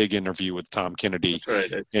last big interview with Tom Kennedy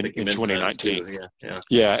in 2019.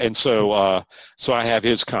 Yeah, and so so I have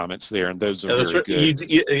his comments there, and those are very good.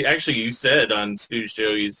 You said on Stu's show,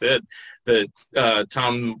 you said that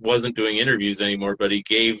Tom wasn't doing interviews anymore, but he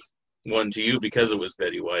gave one to you because it was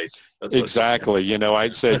Betty White. Exactly. You know, I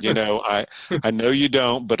said, you know, I know you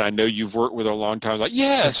don't, but I know you've worked with her a long time. Like,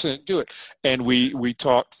 yes, do it. And we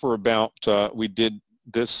talked for about, we did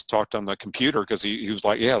this, talked on the computer, because he was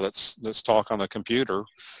like, yeah, let's talk on the computer.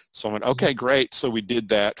 So I went, okay, great. So we did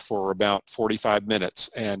that for about 45 minutes,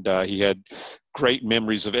 and he had great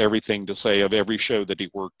memories of everything to say, of every show that he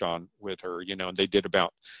worked on with her, you know, and they did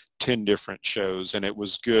about 10 different shows, and it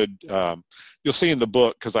was good. You'll see in the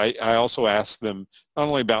book, because I also asked them not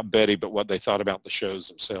only about Betty, but what they thought about the shows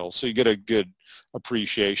themselves. So you get a good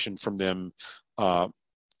appreciation from them,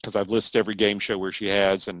 because I've listed every game show where she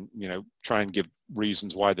has, and, you know, try and give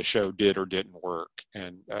reasons why the show did or didn't work,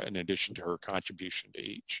 and in addition to her contribution to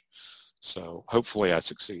each. So hopefully I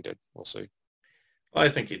succeeded. We'll see. Well, I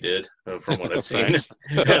think you did, from what I've seen.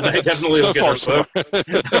 And I definitely will get her book.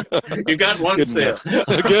 You got one sale.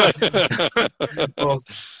 Good. Well,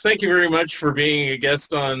 thank you very much for being a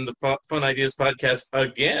guest on the Fun Ideas podcast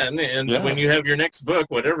again. And when you have your next book,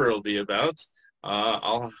 whatever it'll be about,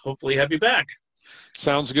 I'll hopefully have you back.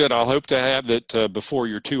 Sounds good. I'll hope to have it before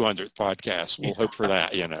your 200th podcast. We'll hope for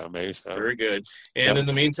that, you know, maybe. So. Very good. And in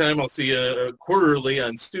the meantime, I'll see you quarterly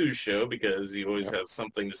on Stu's show, because you always have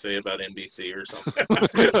something to say about NBC or something.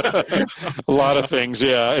 A lot of things.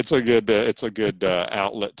 Yeah, it's a good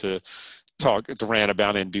outlet to rant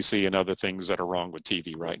about NBC and other things that are wrong with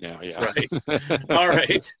TV right now. Yeah. Right. All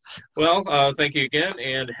right. Well, thank you again,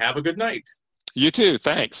 and have a good night. You too.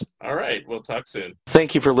 Thanks. All right. We'll talk soon.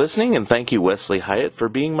 Thank you for listening, and thank you, Wesley Hyatt, for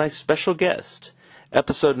being my special guest.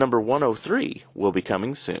 Episode number 103 will be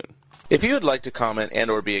coming soon. If you would like to comment and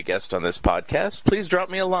or be a guest on this podcast, please drop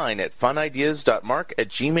me a line at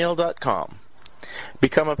funideas.mark@gmail.com.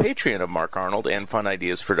 Become a Patreon of Mark Arnold and Fun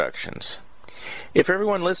Ideas Productions. If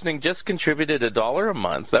everyone listening just contributed $1 a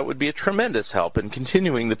month, that would be a tremendous help in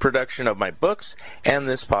continuing the production of my books and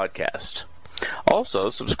this podcast. Also,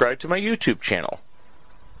 subscribe to my YouTube channel.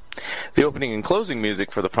 The opening and closing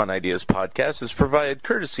music for the Fun Ideas podcast is provided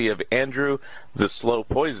courtesy of Andrew the Slow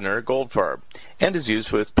Poisoner Goldfarb and is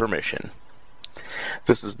used with permission.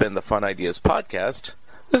 This has been the Fun Ideas podcast.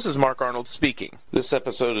 This is Mark Arnold speaking. This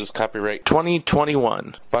episode is copyright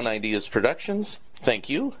 2021. Fun Ideas Productions. Thank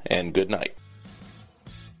you and good night.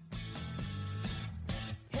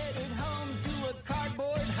 Headed home to a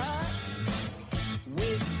cardboard hut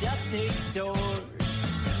with duct tape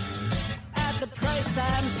doors. At the price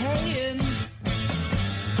I'm paying,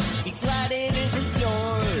 be glad it isn't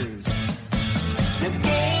yours. Now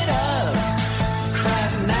get up,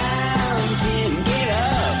 Crab Mountain, get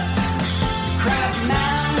up. Crab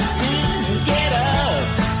Mountain, get up.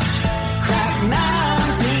 Crab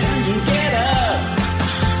Mountain, get up.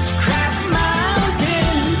 Crab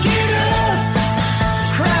Mountain, get up.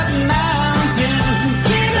 Crab Mountain,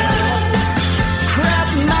 get up. Crab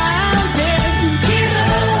Mountain, get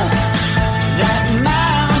up. That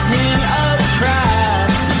mountain of crab.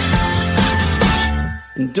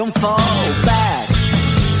 And don't fall back.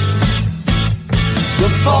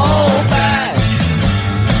 Don't fall back.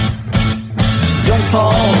 Don't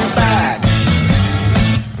fall back.